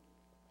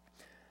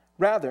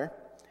 Rather,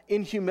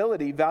 in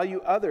humility,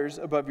 value others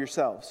above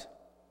yourselves,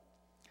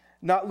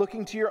 not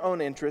looking to your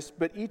own interests,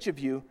 but each of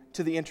you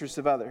to the interests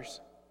of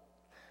others."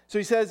 So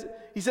he says,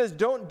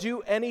 don't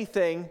do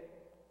anything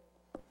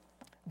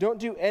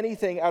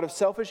out of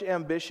selfish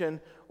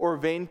ambition or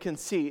vain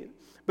conceit,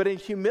 but in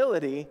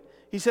humility,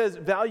 he says,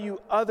 value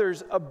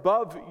others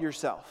above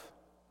yourself.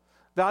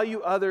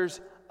 Value others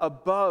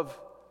above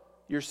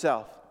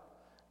yourself.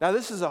 Now,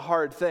 this is a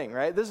hard thing,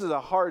 right? This is a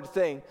hard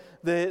thing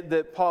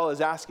that Paul is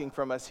asking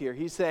from us here.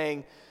 He's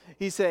saying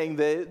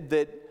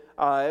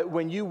that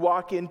when you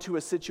walk into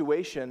a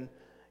situation,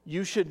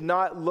 you should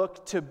not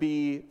look to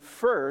be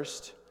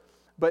first,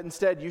 but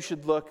instead you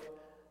should look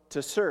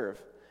to serve.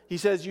 He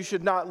says you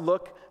should not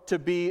look to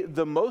be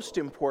the most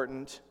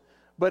important,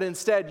 but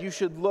instead you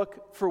should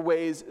look for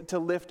ways to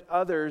lift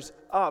others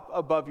up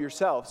above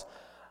yourselves.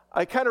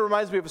 It kind of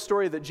reminds me of a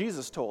story that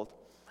Jesus told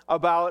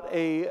about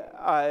a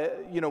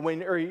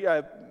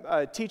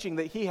teaching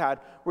that he had,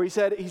 where he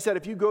said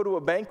if you go to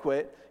a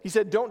banquet, he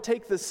said don't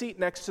take the seat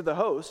next to the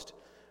host,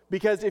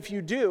 because if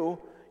you do,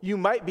 you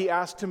might be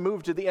asked to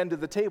move to the end of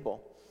the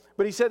table.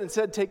 But he said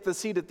instead take the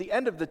seat at the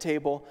end of the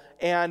table,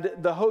 and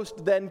the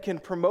host then can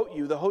promote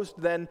you. The host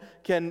then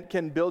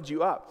can build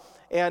you up.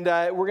 And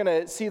we're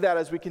going to see that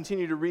as we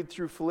continue to read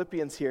through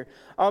Philippians here.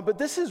 But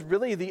this is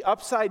really the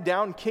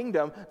upside-down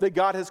kingdom that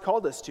God has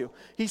called us to.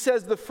 He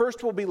says the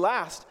first will be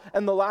last,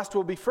 and the last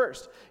will be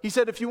first. He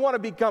said if you want to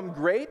become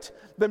great,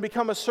 then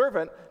become a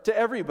servant to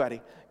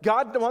everybody.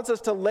 God wants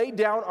us to lay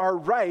down our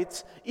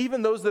rights,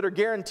 even those that are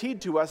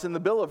guaranteed to us in the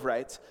Bill of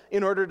Rights,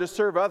 in order to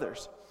serve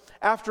others.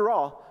 After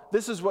all,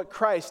 this is what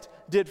Christ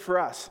did for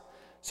us.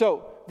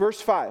 So,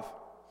 verse 5,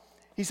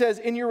 he says,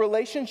 in your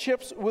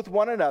relationships with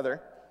one another.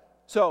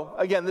 So,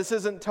 again, this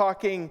isn't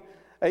talking,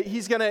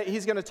 he's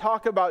gonna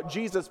talk about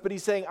Jesus, but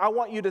he's saying, I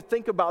want you to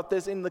think about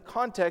this in the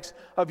context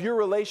of your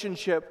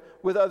relationship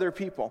with other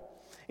people.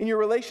 In your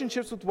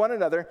relationships with one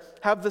another,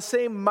 have the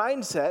same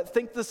mindset,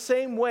 think the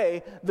same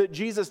way that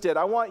Jesus did.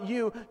 I want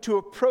you to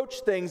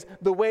approach things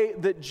the way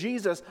that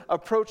Jesus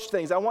approached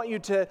things. I want you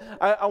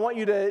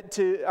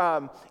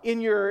to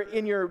in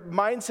your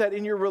mindset,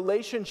 in your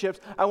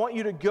relationships, I want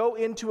you to go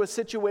into a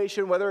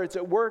situation, whether it's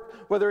at work,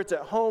 whether it's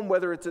at home,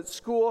 whether it's at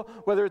school,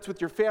 whether it's with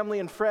your family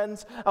and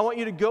friends. I want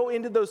you to go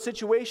into those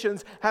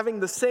situations having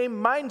the same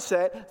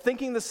mindset,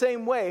 thinking the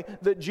same way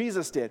that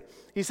Jesus did.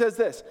 He says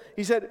this,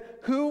 he said,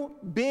 who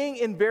being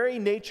in very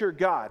nature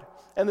God,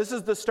 and this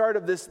is the start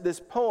of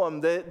this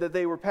poem that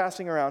they were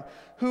passing around,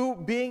 who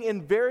being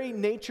in very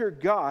nature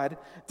God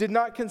did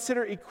not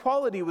consider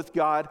equality with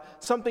God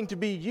something to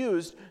be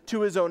used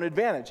to his own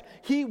advantage.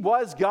 He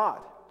was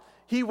God.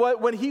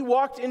 When he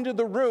walked into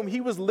the room,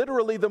 he was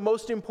literally the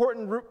most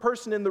important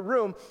person in the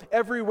room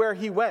everywhere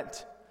he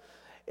went.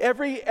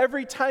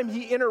 Every time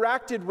he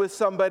interacted with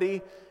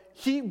somebody,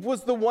 he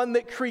was the one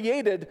that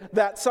created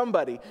that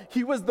somebody.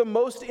 He was the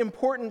most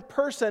important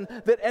person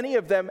that any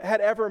of them had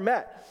ever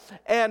met.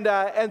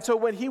 And so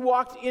when he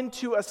walked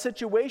into a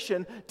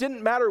situation,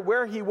 didn't matter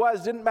where he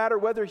was, didn't matter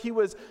whether he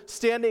was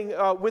standing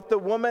with the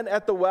woman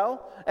at the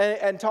well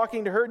and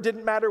talking to her,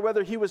 didn't matter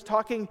whether he was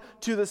talking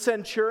to the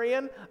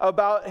centurion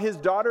about his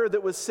daughter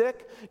that was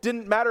sick,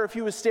 didn't matter if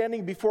he was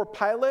standing before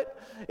Pilate.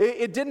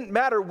 It didn't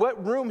matter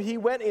what room he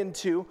went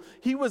into.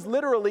 He was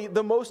literally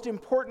the most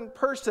important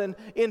person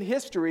in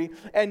history.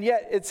 And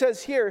yet it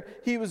says here,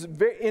 he was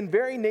in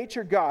very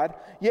nature God,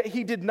 yet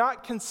he did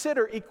not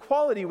consider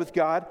equality with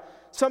God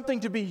something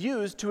to be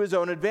used to his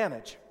own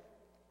advantage.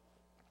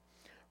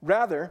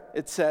 Rather,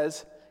 it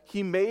says,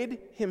 he made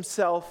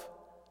himself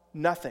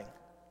nothing.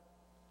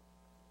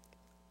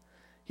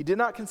 He did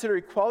not consider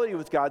equality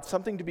with God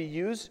something to be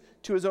used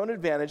to his own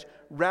advantage.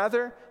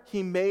 Rather,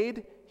 he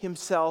made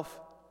himself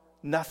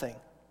nothing.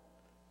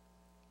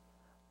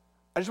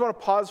 I just want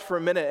to pause for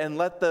a minute and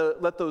let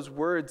those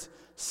words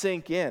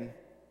sink in.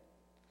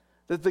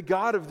 That the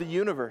God of the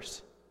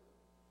universe,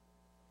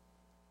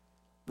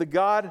 the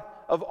God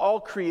of all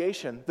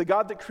creation, the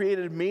God that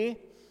created me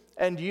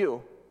and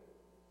you,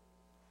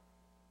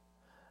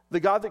 the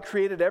God that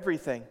created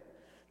everything,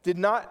 did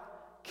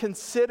not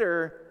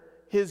consider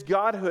his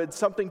godhood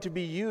something to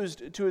be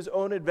used to his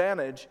own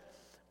advantage,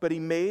 but he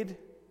made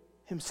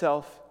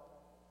himself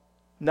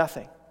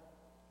nothing.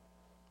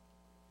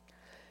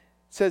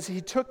 It says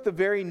he took the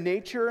very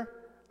nature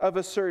of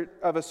a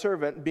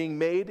servant, being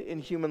made in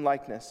human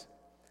likeness.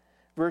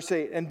 Verse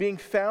 8, and being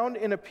found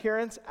in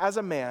appearance as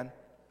a man,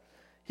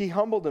 he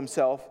humbled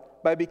himself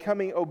by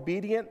becoming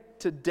obedient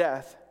to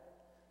death,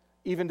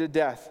 even to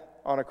death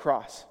on a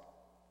cross.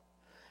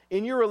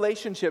 In your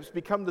relationships,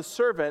 become the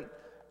servant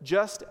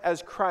just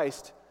as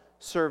Christ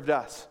served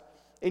us.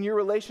 In your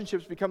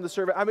relationships, become the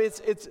servant. I mean,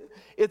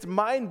 it's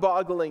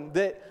mind-boggling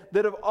that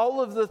of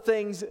all of the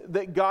things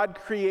that God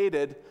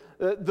created,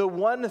 the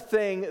one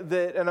thing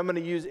that, and I'm going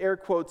to use air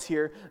quotes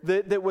here,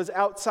 that was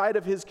outside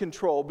of his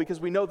control, because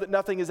we know that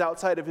nothing is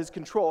outside of his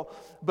control,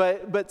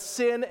 but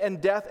sin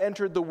and death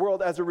entered the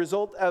world as a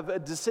result of a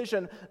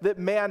decision that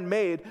man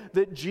made,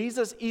 that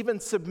Jesus even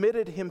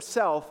submitted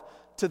himself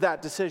to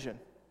that decision.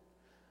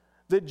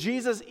 That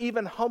Jesus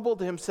even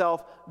humbled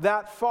himself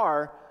that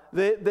far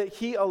that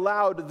he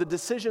allowed the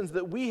decisions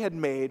that we had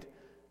made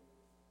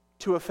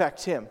to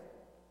affect him.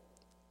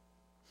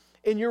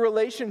 In your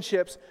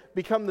relationships,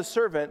 become the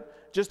servant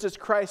just as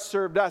Christ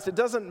served us. It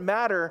doesn't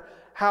matter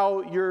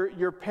how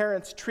your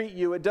parents treat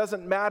you. It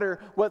doesn't matter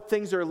what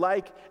things are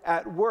like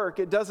at work.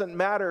 It doesn't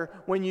matter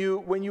when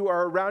you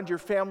are around your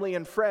family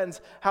and friends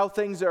how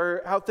things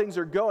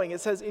are going. It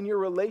says in your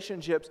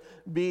relationships,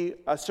 be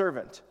a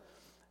servant.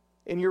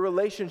 In your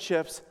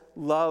relationships,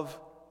 love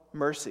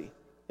mercy,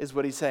 is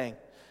what he's saying.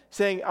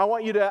 Saying, I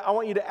want you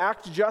to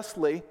act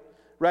justly,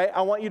 right?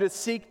 I want you to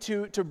seek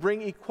to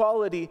bring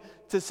equality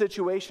to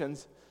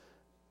situations,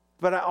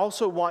 but I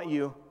also want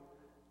you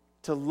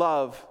to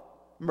love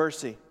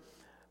mercy.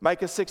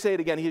 Micah 6:8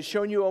 again, he has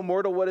shown you, O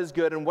mortal, what is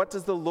good, and what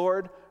does the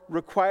Lord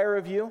require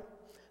of you?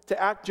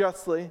 To act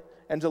justly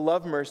and to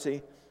love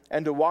mercy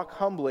and to walk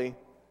humbly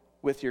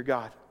with your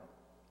God.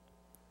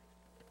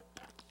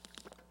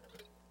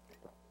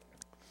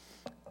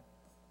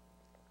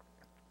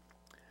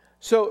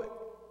 So,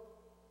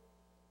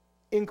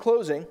 in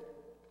closing,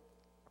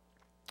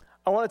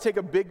 I want to take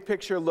a big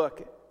picture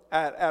look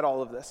at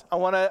all of this. I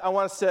want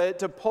us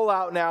to pull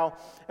out now,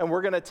 and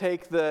we're going to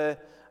take the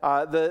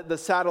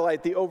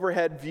satellite, the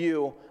overhead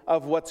view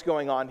of what's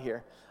going on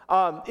here.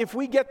 If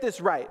we get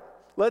this right,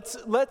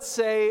 let's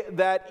say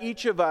that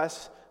each of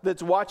us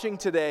that's watching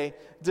today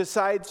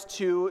decides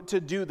to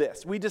do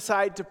this. We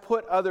decide to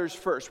put others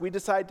first. We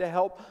decide to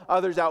help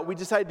others out. We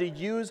decide to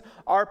use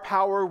our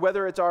power,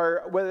 whether it's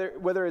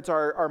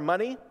our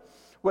money,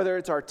 whether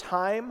it's our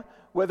time,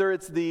 whether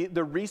it's the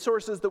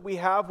resources that we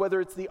have,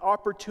 whether it's the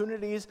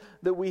opportunities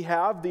that we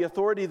have, the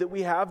authority that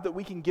we have, that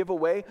we can give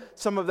away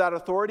some of that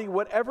authority,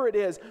 whatever it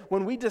is,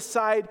 when we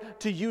decide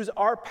to use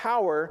our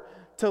power,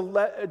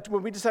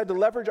 when we decide to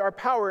leverage our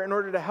power in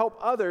order to help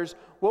others,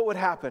 what would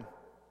happen?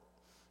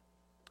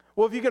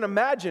 Well, if you can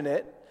imagine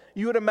it,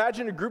 you would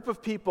imagine a group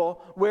of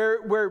people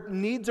where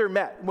needs are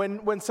met.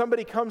 When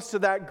somebody comes to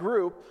that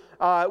group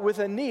with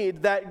a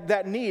need,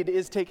 that need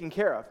is taken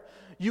care of.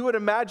 You would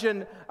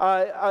imagine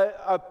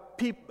a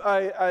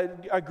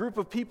group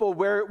of people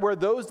where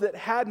those that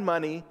had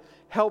money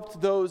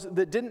helped those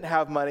that didn't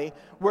have money,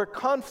 where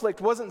conflict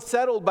wasn't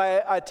settled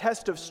by a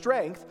test of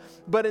strength,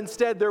 but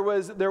instead there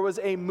was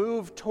a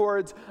move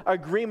towards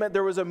agreement,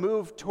 there was a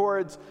move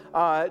towards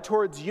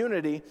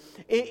unity.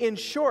 In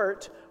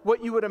short,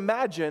 what you would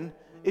imagine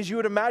is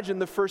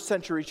the first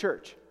century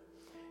church.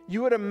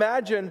 You would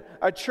imagine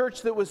a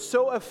church that was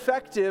so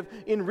effective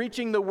in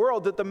reaching the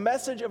world that the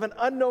message of an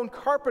unknown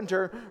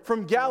carpenter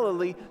from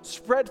Galilee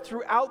spread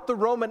throughout the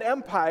Roman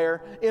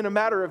Empire in a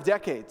matter of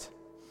decades.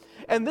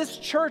 And this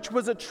church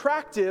was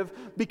attractive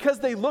because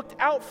they looked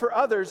out for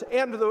others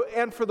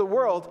and for the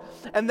world.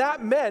 And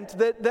that meant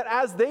that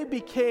as they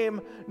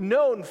became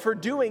known for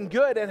doing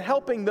good and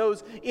helping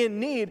those in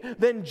need,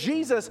 then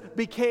Jesus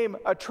became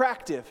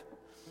attractive.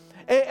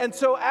 And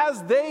so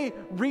as they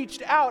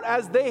reached out,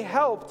 as they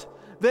helped,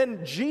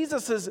 then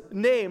Jesus'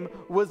 name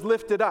was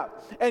lifted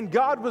up. And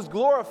God was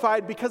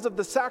glorified because of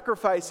the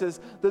sacrifices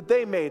that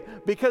they made,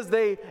 because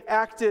they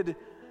acted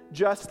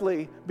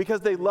justly,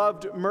 because they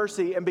loved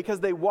mercy, and because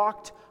they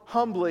walked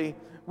humbly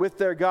with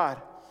their God.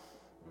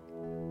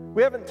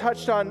 We haven't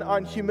touched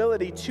on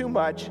humility too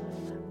much,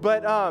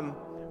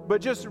 but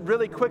just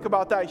really quick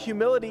about that.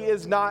 Humility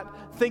is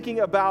not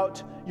thinking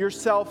about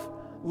yourself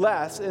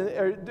less,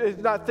 or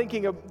not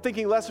thinking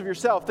less of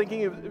yourself.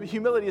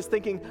 Humility is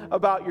thinking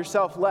about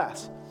yourself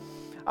less.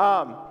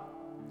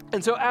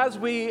 And so as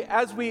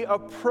we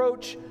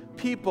approach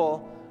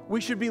people, we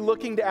should be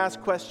looking to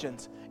ask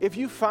questions. If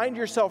you find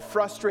yourself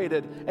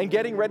frustrated and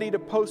getting ready to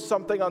post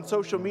something on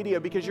social media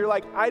because you're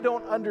like, I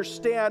don't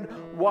understand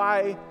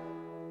why,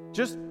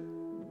 just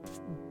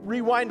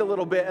rewind a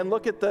little bit and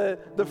look at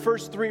the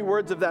first 3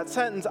 words of that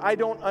sentence. I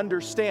don't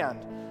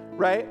understand.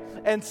 Right?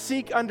 And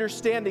seek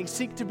understanding,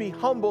 seek to be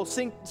humble,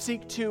 seek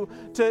to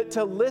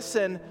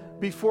listen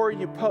before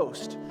you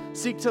post.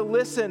 Seek to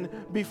listen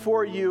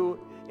before you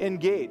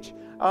engage.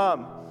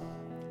 I've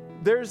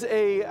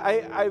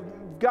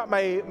got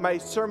my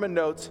sermon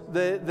notes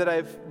that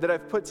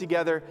I've put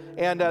together,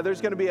 and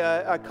there's going to be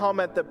a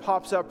comment that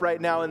pops up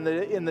right now in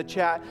the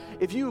chat.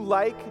 If you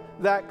like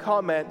that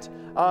comment,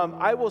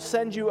 I will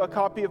send you a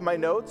copy of my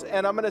notes,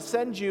 and I'm going to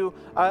send you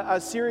a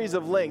series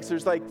of links.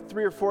 There's like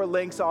 3 or 4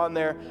 links on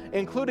there,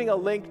 including a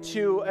link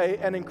to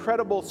an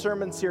incredible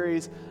sermon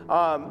series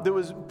that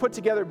was put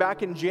together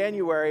back in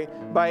January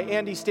by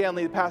Andy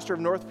Stanley, the pastor of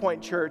North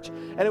Point Church,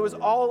 and it was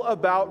all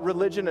about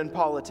religion and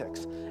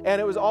politics. And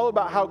it was all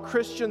about how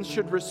Christians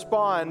should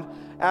respond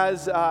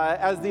as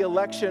the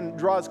election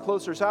draws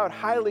closer. So I would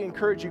highly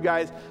encourage you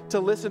guys to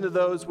listen to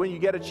those when you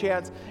get a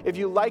chance. If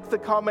you like the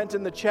comment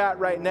in the chat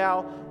right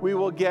now, we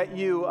will get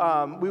you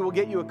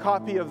a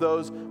copy of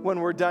those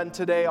when we're done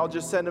today. I'll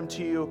just send them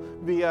to you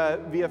via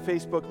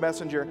Facebook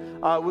Messenger.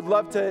 Would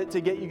love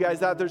to get you guys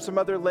that. There's some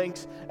other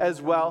links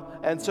as well,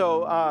 and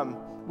so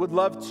would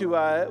love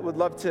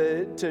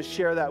to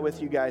share that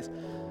with you guys.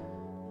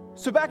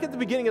 So back at the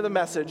beginning of the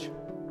message,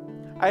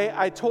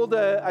 I told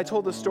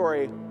a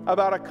story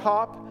about a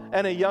cop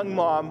and a young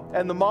mom,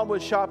 and the mom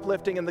was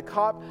shoplifting, and the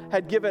cop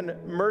had given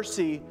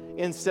mercy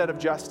instead of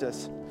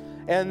justice,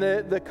 and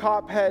the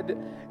cop had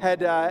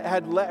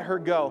let her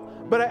go.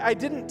 But I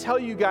didn't tell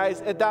you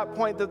guys at that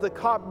point that the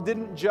cop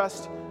didn't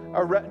just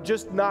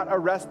not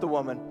arrest the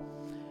woman.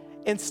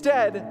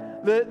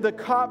 Instead, the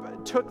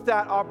cop took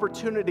that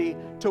opportunity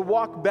to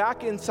walk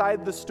back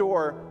inside the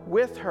store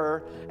with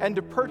her and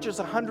to purchase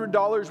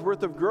 $100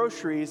 worth of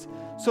groceries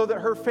so that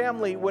her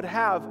family would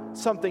have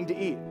something to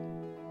eat.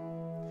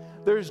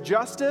 There's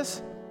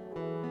justice,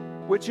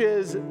 which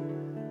is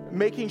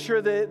making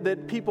sure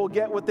that people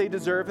get what they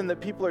deserve and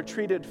that people are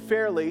treated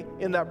fairly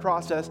in that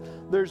process.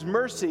 There's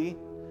mercy,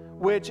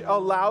 which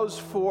allows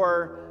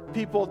for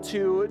people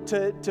to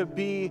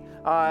be,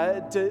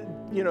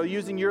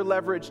 using your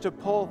leverage to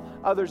pull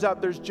others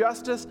up. There's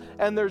justice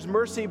and there's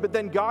mercy, but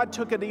then God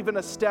took it even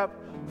a step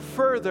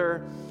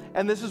further,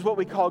 and this is what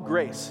we call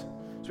grace.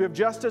 So we have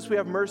justice, we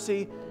have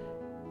mercy,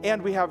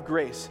 and we have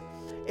grace.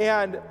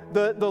 And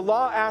the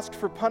law asked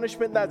for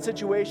punishment in that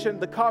situation.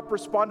 The cop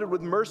responded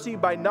with mercy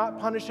by not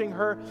punishing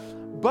her,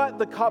 but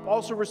the cop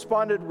also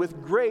responded with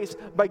grace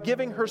by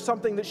giving her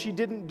something that she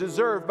didn't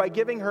deserve, by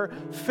giving her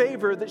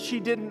favor that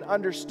she didn't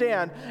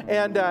understand.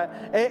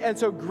 And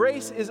so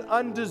grace is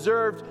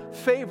undeserved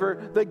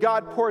favor that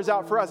God pours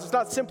out for us. It's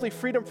not simply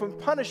freedom from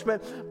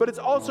punishment, but it's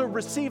also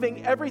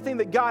receiving everything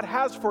that God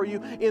has for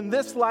you in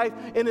this life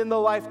and in the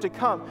life to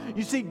come.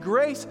 You see,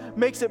 grace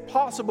makes it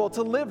possible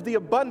to live the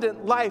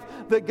abundant life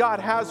that God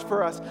has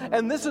for us.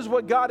 And this is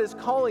what God is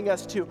calling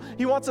us to.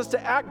 He wants us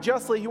to act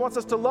justly. He wants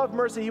us to love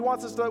mercy. He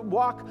wants us to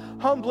walk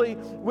humbly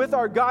with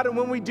our God. And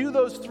when we do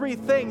those three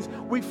things,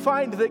 we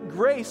find that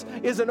grace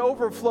is an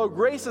overflow.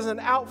 Grace is an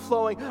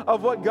outflowing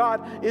of what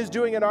God is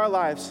doing in our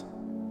lives.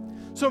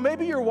 So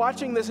maybe you're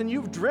watching this and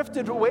you've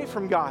drifted away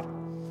from God.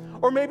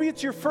 Or maybe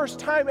it's your first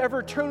time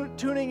ever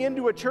tuning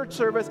into a church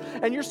service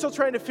and you're still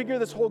trying to figure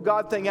this whole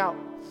God thing out.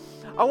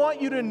 I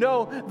want you to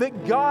know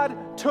that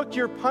God took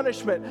your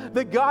punishment,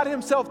 that God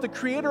himself, the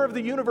creator of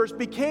the universe,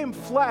 became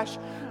flesh,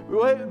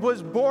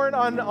 was born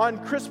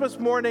on Christmas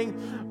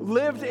morning,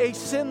 lived a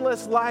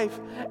sinless life,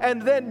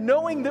 and then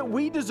knowing that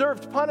we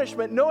deserved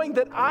punishment, knowing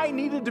that I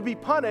needed to be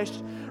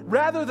punished,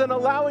 rather than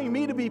allowing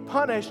me to be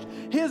punished,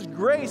 his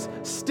grace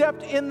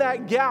stepped in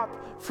that gap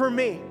for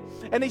me.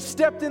 And he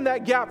stepped in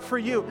that gap for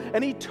you.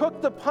 And he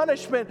took the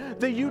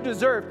punishment that you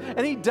deserved.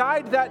 And he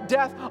died that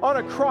death on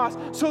a cross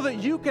so that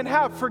you can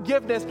have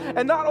forgiveness.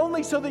 And not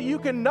only so that you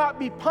can not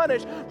be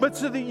punished, but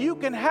so that you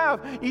can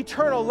have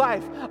eternal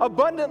life,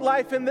 abundant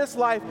life in this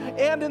life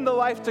and in the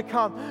life to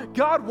come.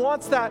 God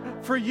wants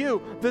that for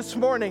you this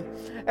morning.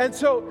 And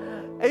so,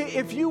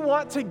 if you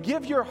want to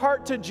give your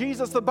heart to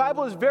Jesus, the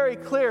Bible is very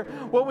clear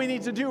what we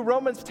need to do.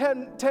 Romans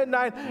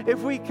 10:9.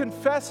 If we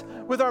confess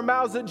with our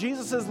mouths that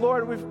Jesus is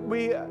Lord, if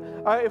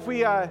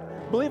we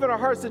believe in our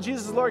hearts that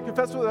Jesus is Lord,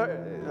 confess with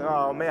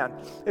our,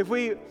 if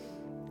we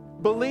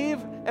believe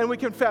and we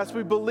confess,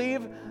 we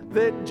believe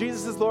that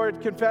Jesus is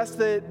Lord, confess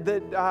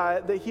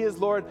that He is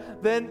Lord,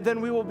 then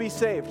we will be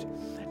saved.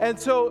 And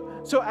so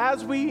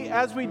as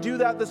we do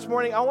that this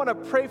morning, I want to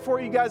pray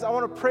for you guys. I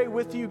want to pray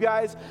with you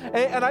guys,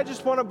 and I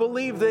just want to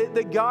believe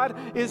that God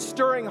is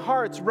stirring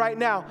hearts right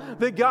now.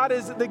 That God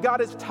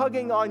is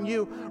tugging on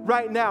you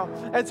right now.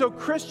 And so,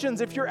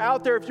 Christians, if you're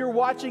out there, if you're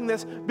watching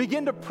this,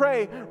 begin to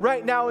pray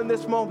right now in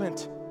this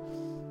moment.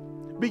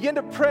 Begin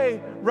to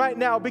pray right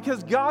now,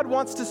 because God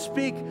wants to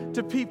speak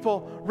to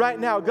people right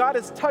now. God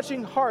is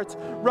touching hearts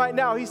right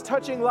now. He's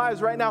touching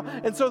lives right now.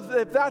 And so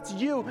if that's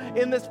you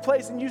in this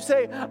place and you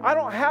say, I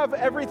don't have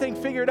everything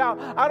figured out,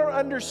 I don't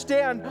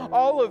understand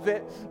all of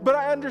it, but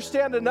I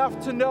understand enough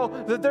to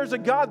know that there's a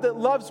God that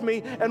loves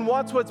me and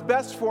wants what's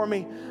best for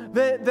me,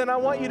 then I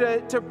want you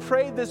to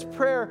pray this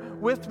prayer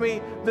with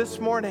me this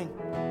morning.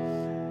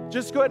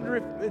 Just go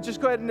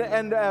ahead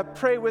and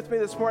pray with me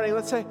this morning.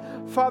 Let's say,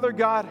 Father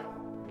God,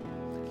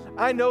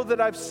 I know that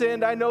I've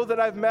sinned. I know that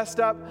I've messed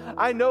up.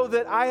 I know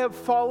that I have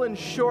fallen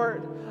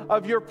short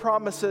of your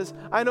promises.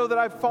 I know that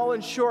I've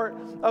fallen short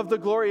of the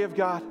glory of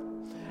God.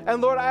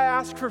 And Lord, I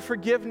ask for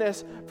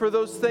forgiveness for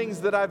those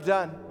things that I've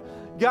done.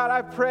 God,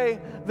 I pray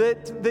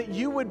that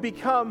you would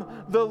become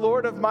the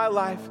Lord of my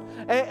life,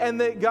 and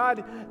that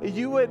God,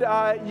 you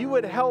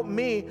would help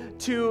me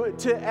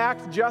to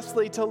act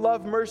justly, to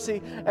love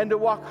mercy, and to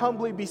walk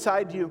humbly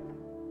beside you.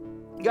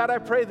 God, I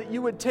pray that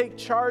you would take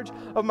charge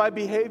of my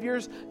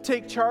behaviors,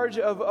 take charge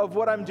of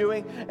what I'm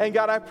doing. And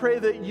God, I pray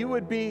that you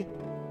would be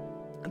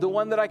the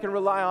one that I can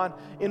rely on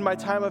in my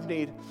time of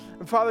need.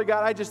 And Father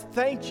God, I just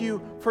thank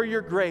you for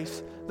your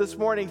grace this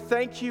morning.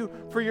 Thank you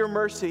for your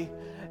mercy.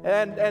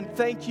 And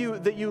thank you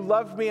that you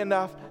loved me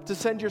enough to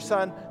send your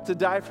son to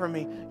die for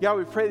me. God,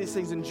 we pray these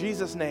things in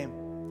Jesus'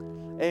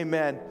 name.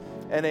 Amen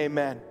and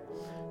amen.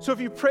 So if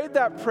you prayed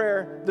that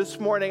prayer this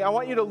morning, I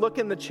want you to look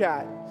in the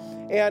chat.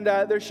 And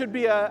there should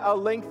be a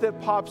link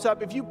that pops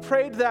up. If you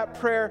prayed that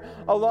prayer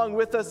along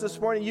with us this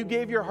morning, you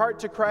gave your heart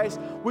to Christ,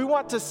 we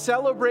want to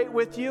celebrate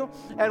with you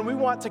and we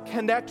want to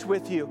connect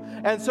with you.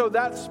 And so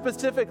that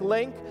specific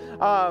link,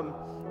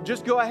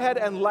 just go ahead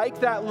and like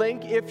that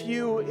link if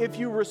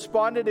you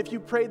responded, if you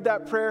prayed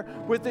that prayer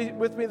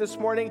with me this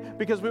morning,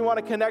 because we want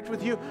to connect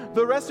with you.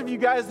 The rest of you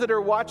guys that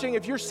are watching,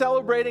 if you're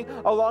celebrating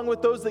along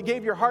with those that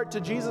gave your heart to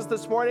Jesus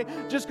this morning,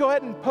 just go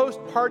ahead and post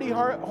party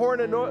horn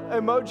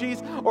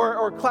emojis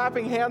or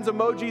clapping hands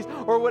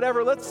emojis or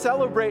whatever. Let's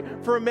celebrate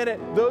for a minute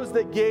those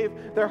that gave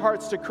their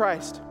hearts to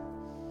Christ.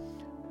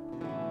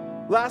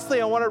 Lastly,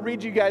 I want to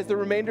read you guys the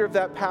remainder of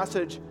that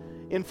passage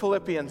in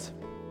Philippians.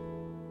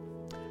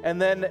 And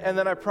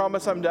then I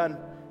promise I'm done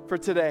for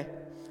today.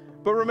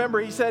 But remember,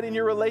 he said, in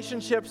your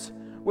relationships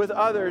with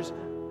others,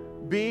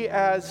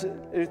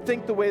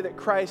 think the way that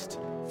Christ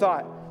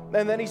thought.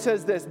 And then he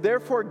says this,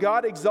 therefore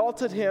God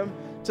exalted him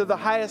to the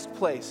highest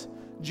place.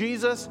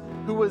 Jesus,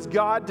 who was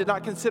God, did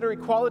not consider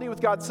equality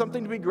with God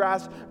something to be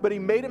grasped, but he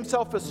made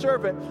himself a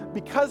servant.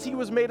 Because he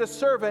was made a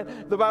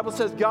servant, the Bible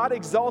says God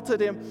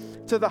exalted him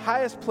to the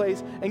highest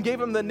place and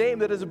gave him the name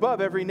that is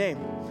above every name.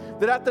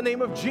 That at the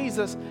name of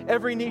Jesus,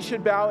 every knee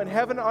should bow in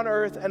heaven, on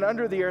earth, and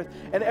under the earth,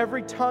 and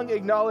every tongue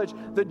acknowledge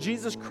that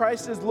Jesus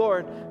Christ is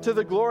Lord, to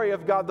the glory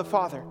of God the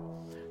Father.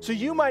 So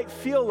you might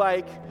feel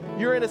like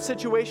you're in a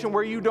situation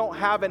where you don't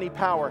have any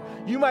power.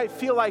 You might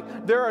feel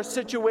like there are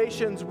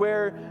situations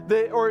where,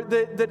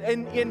 that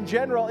in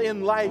general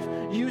in life,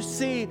 you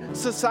see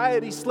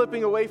society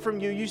slipping away from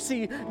you. You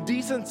see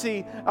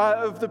decency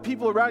of the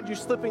people around you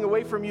slipping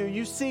away from you.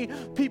 You see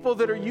people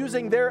that are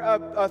using their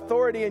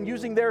authority and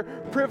using their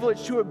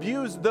privilege to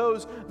abuse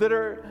those that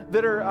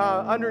are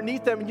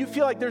underneath them. And you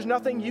feel like there's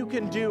nothing you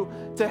can do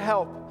to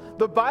help.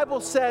 The Bible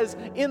says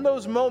in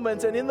those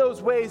moments and in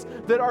those ways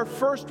that our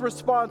first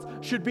response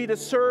should be to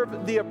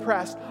serve the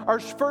oppressed. Our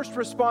first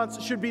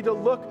response should be to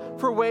look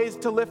for ways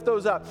to lift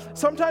those up.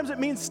 Sometimes it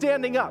means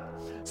standing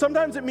up.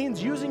 Sometimes it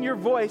means using your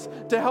voice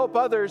to help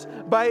others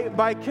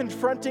by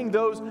confronting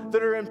those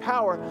that are in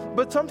power.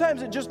 But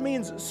sometimes it just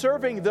means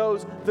serving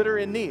those that are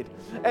in need.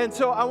 And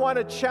so I want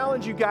to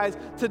challenge you guys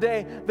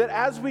today that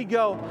as we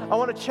go, I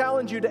want to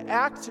challenge you to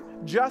act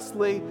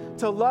justly,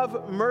 to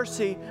love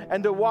mercy,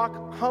 and to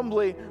walk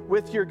humbly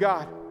with your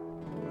God.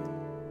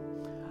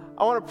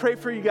 I want to pray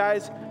for you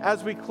guys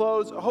as we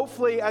close.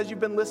 Hopefully, as you've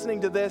been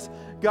listening to this,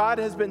 God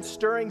has been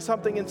stirring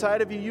something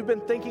inside of you. You've been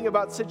thinking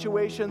about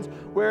situations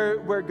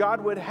where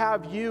God would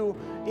have you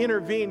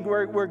intervene,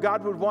 where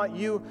God would want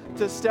you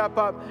to step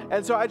up.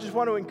 And so I just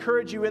want to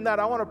encourage you in that.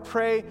 I want to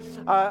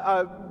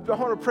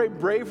pray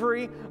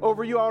bravery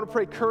over you. I want to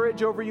pray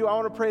courage over you. I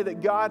want to pray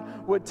that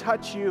God would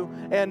touch you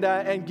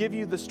and give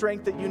you the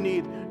strength that you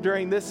need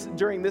during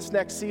this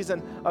next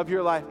season of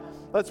your life.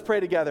 Let's pray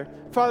together.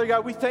 Father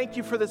God, we thank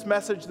you for this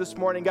message this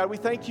morning. God, we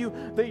thank you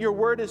that your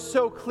word is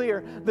so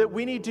clear that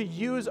we need to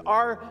use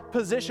our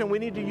position, we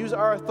need to use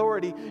our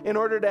authority in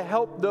order to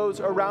help those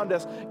around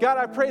us. God,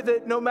 I pray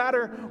that no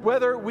matter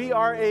whether we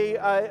are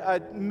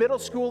a middle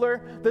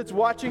schooler that's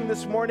watching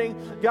this morning,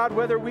 God,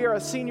 whether we are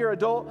a senior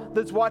adult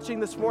that's watching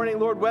this morning,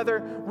 Lord, whether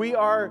we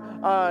are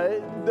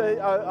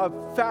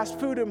a fast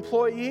food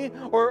employee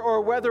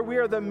or whether we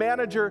are the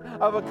manager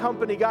of a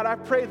company, God, I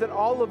pray that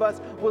all of us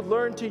would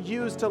learn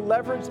to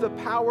leverage the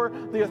power,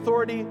 the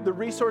authority, the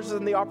resources,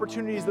 and the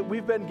opportunities that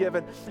we've been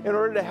given in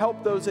order to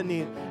help those in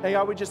need. And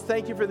God, we just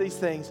thank you for these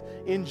things.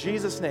 In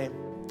Jesus' name,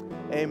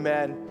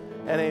 amen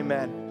and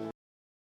amen.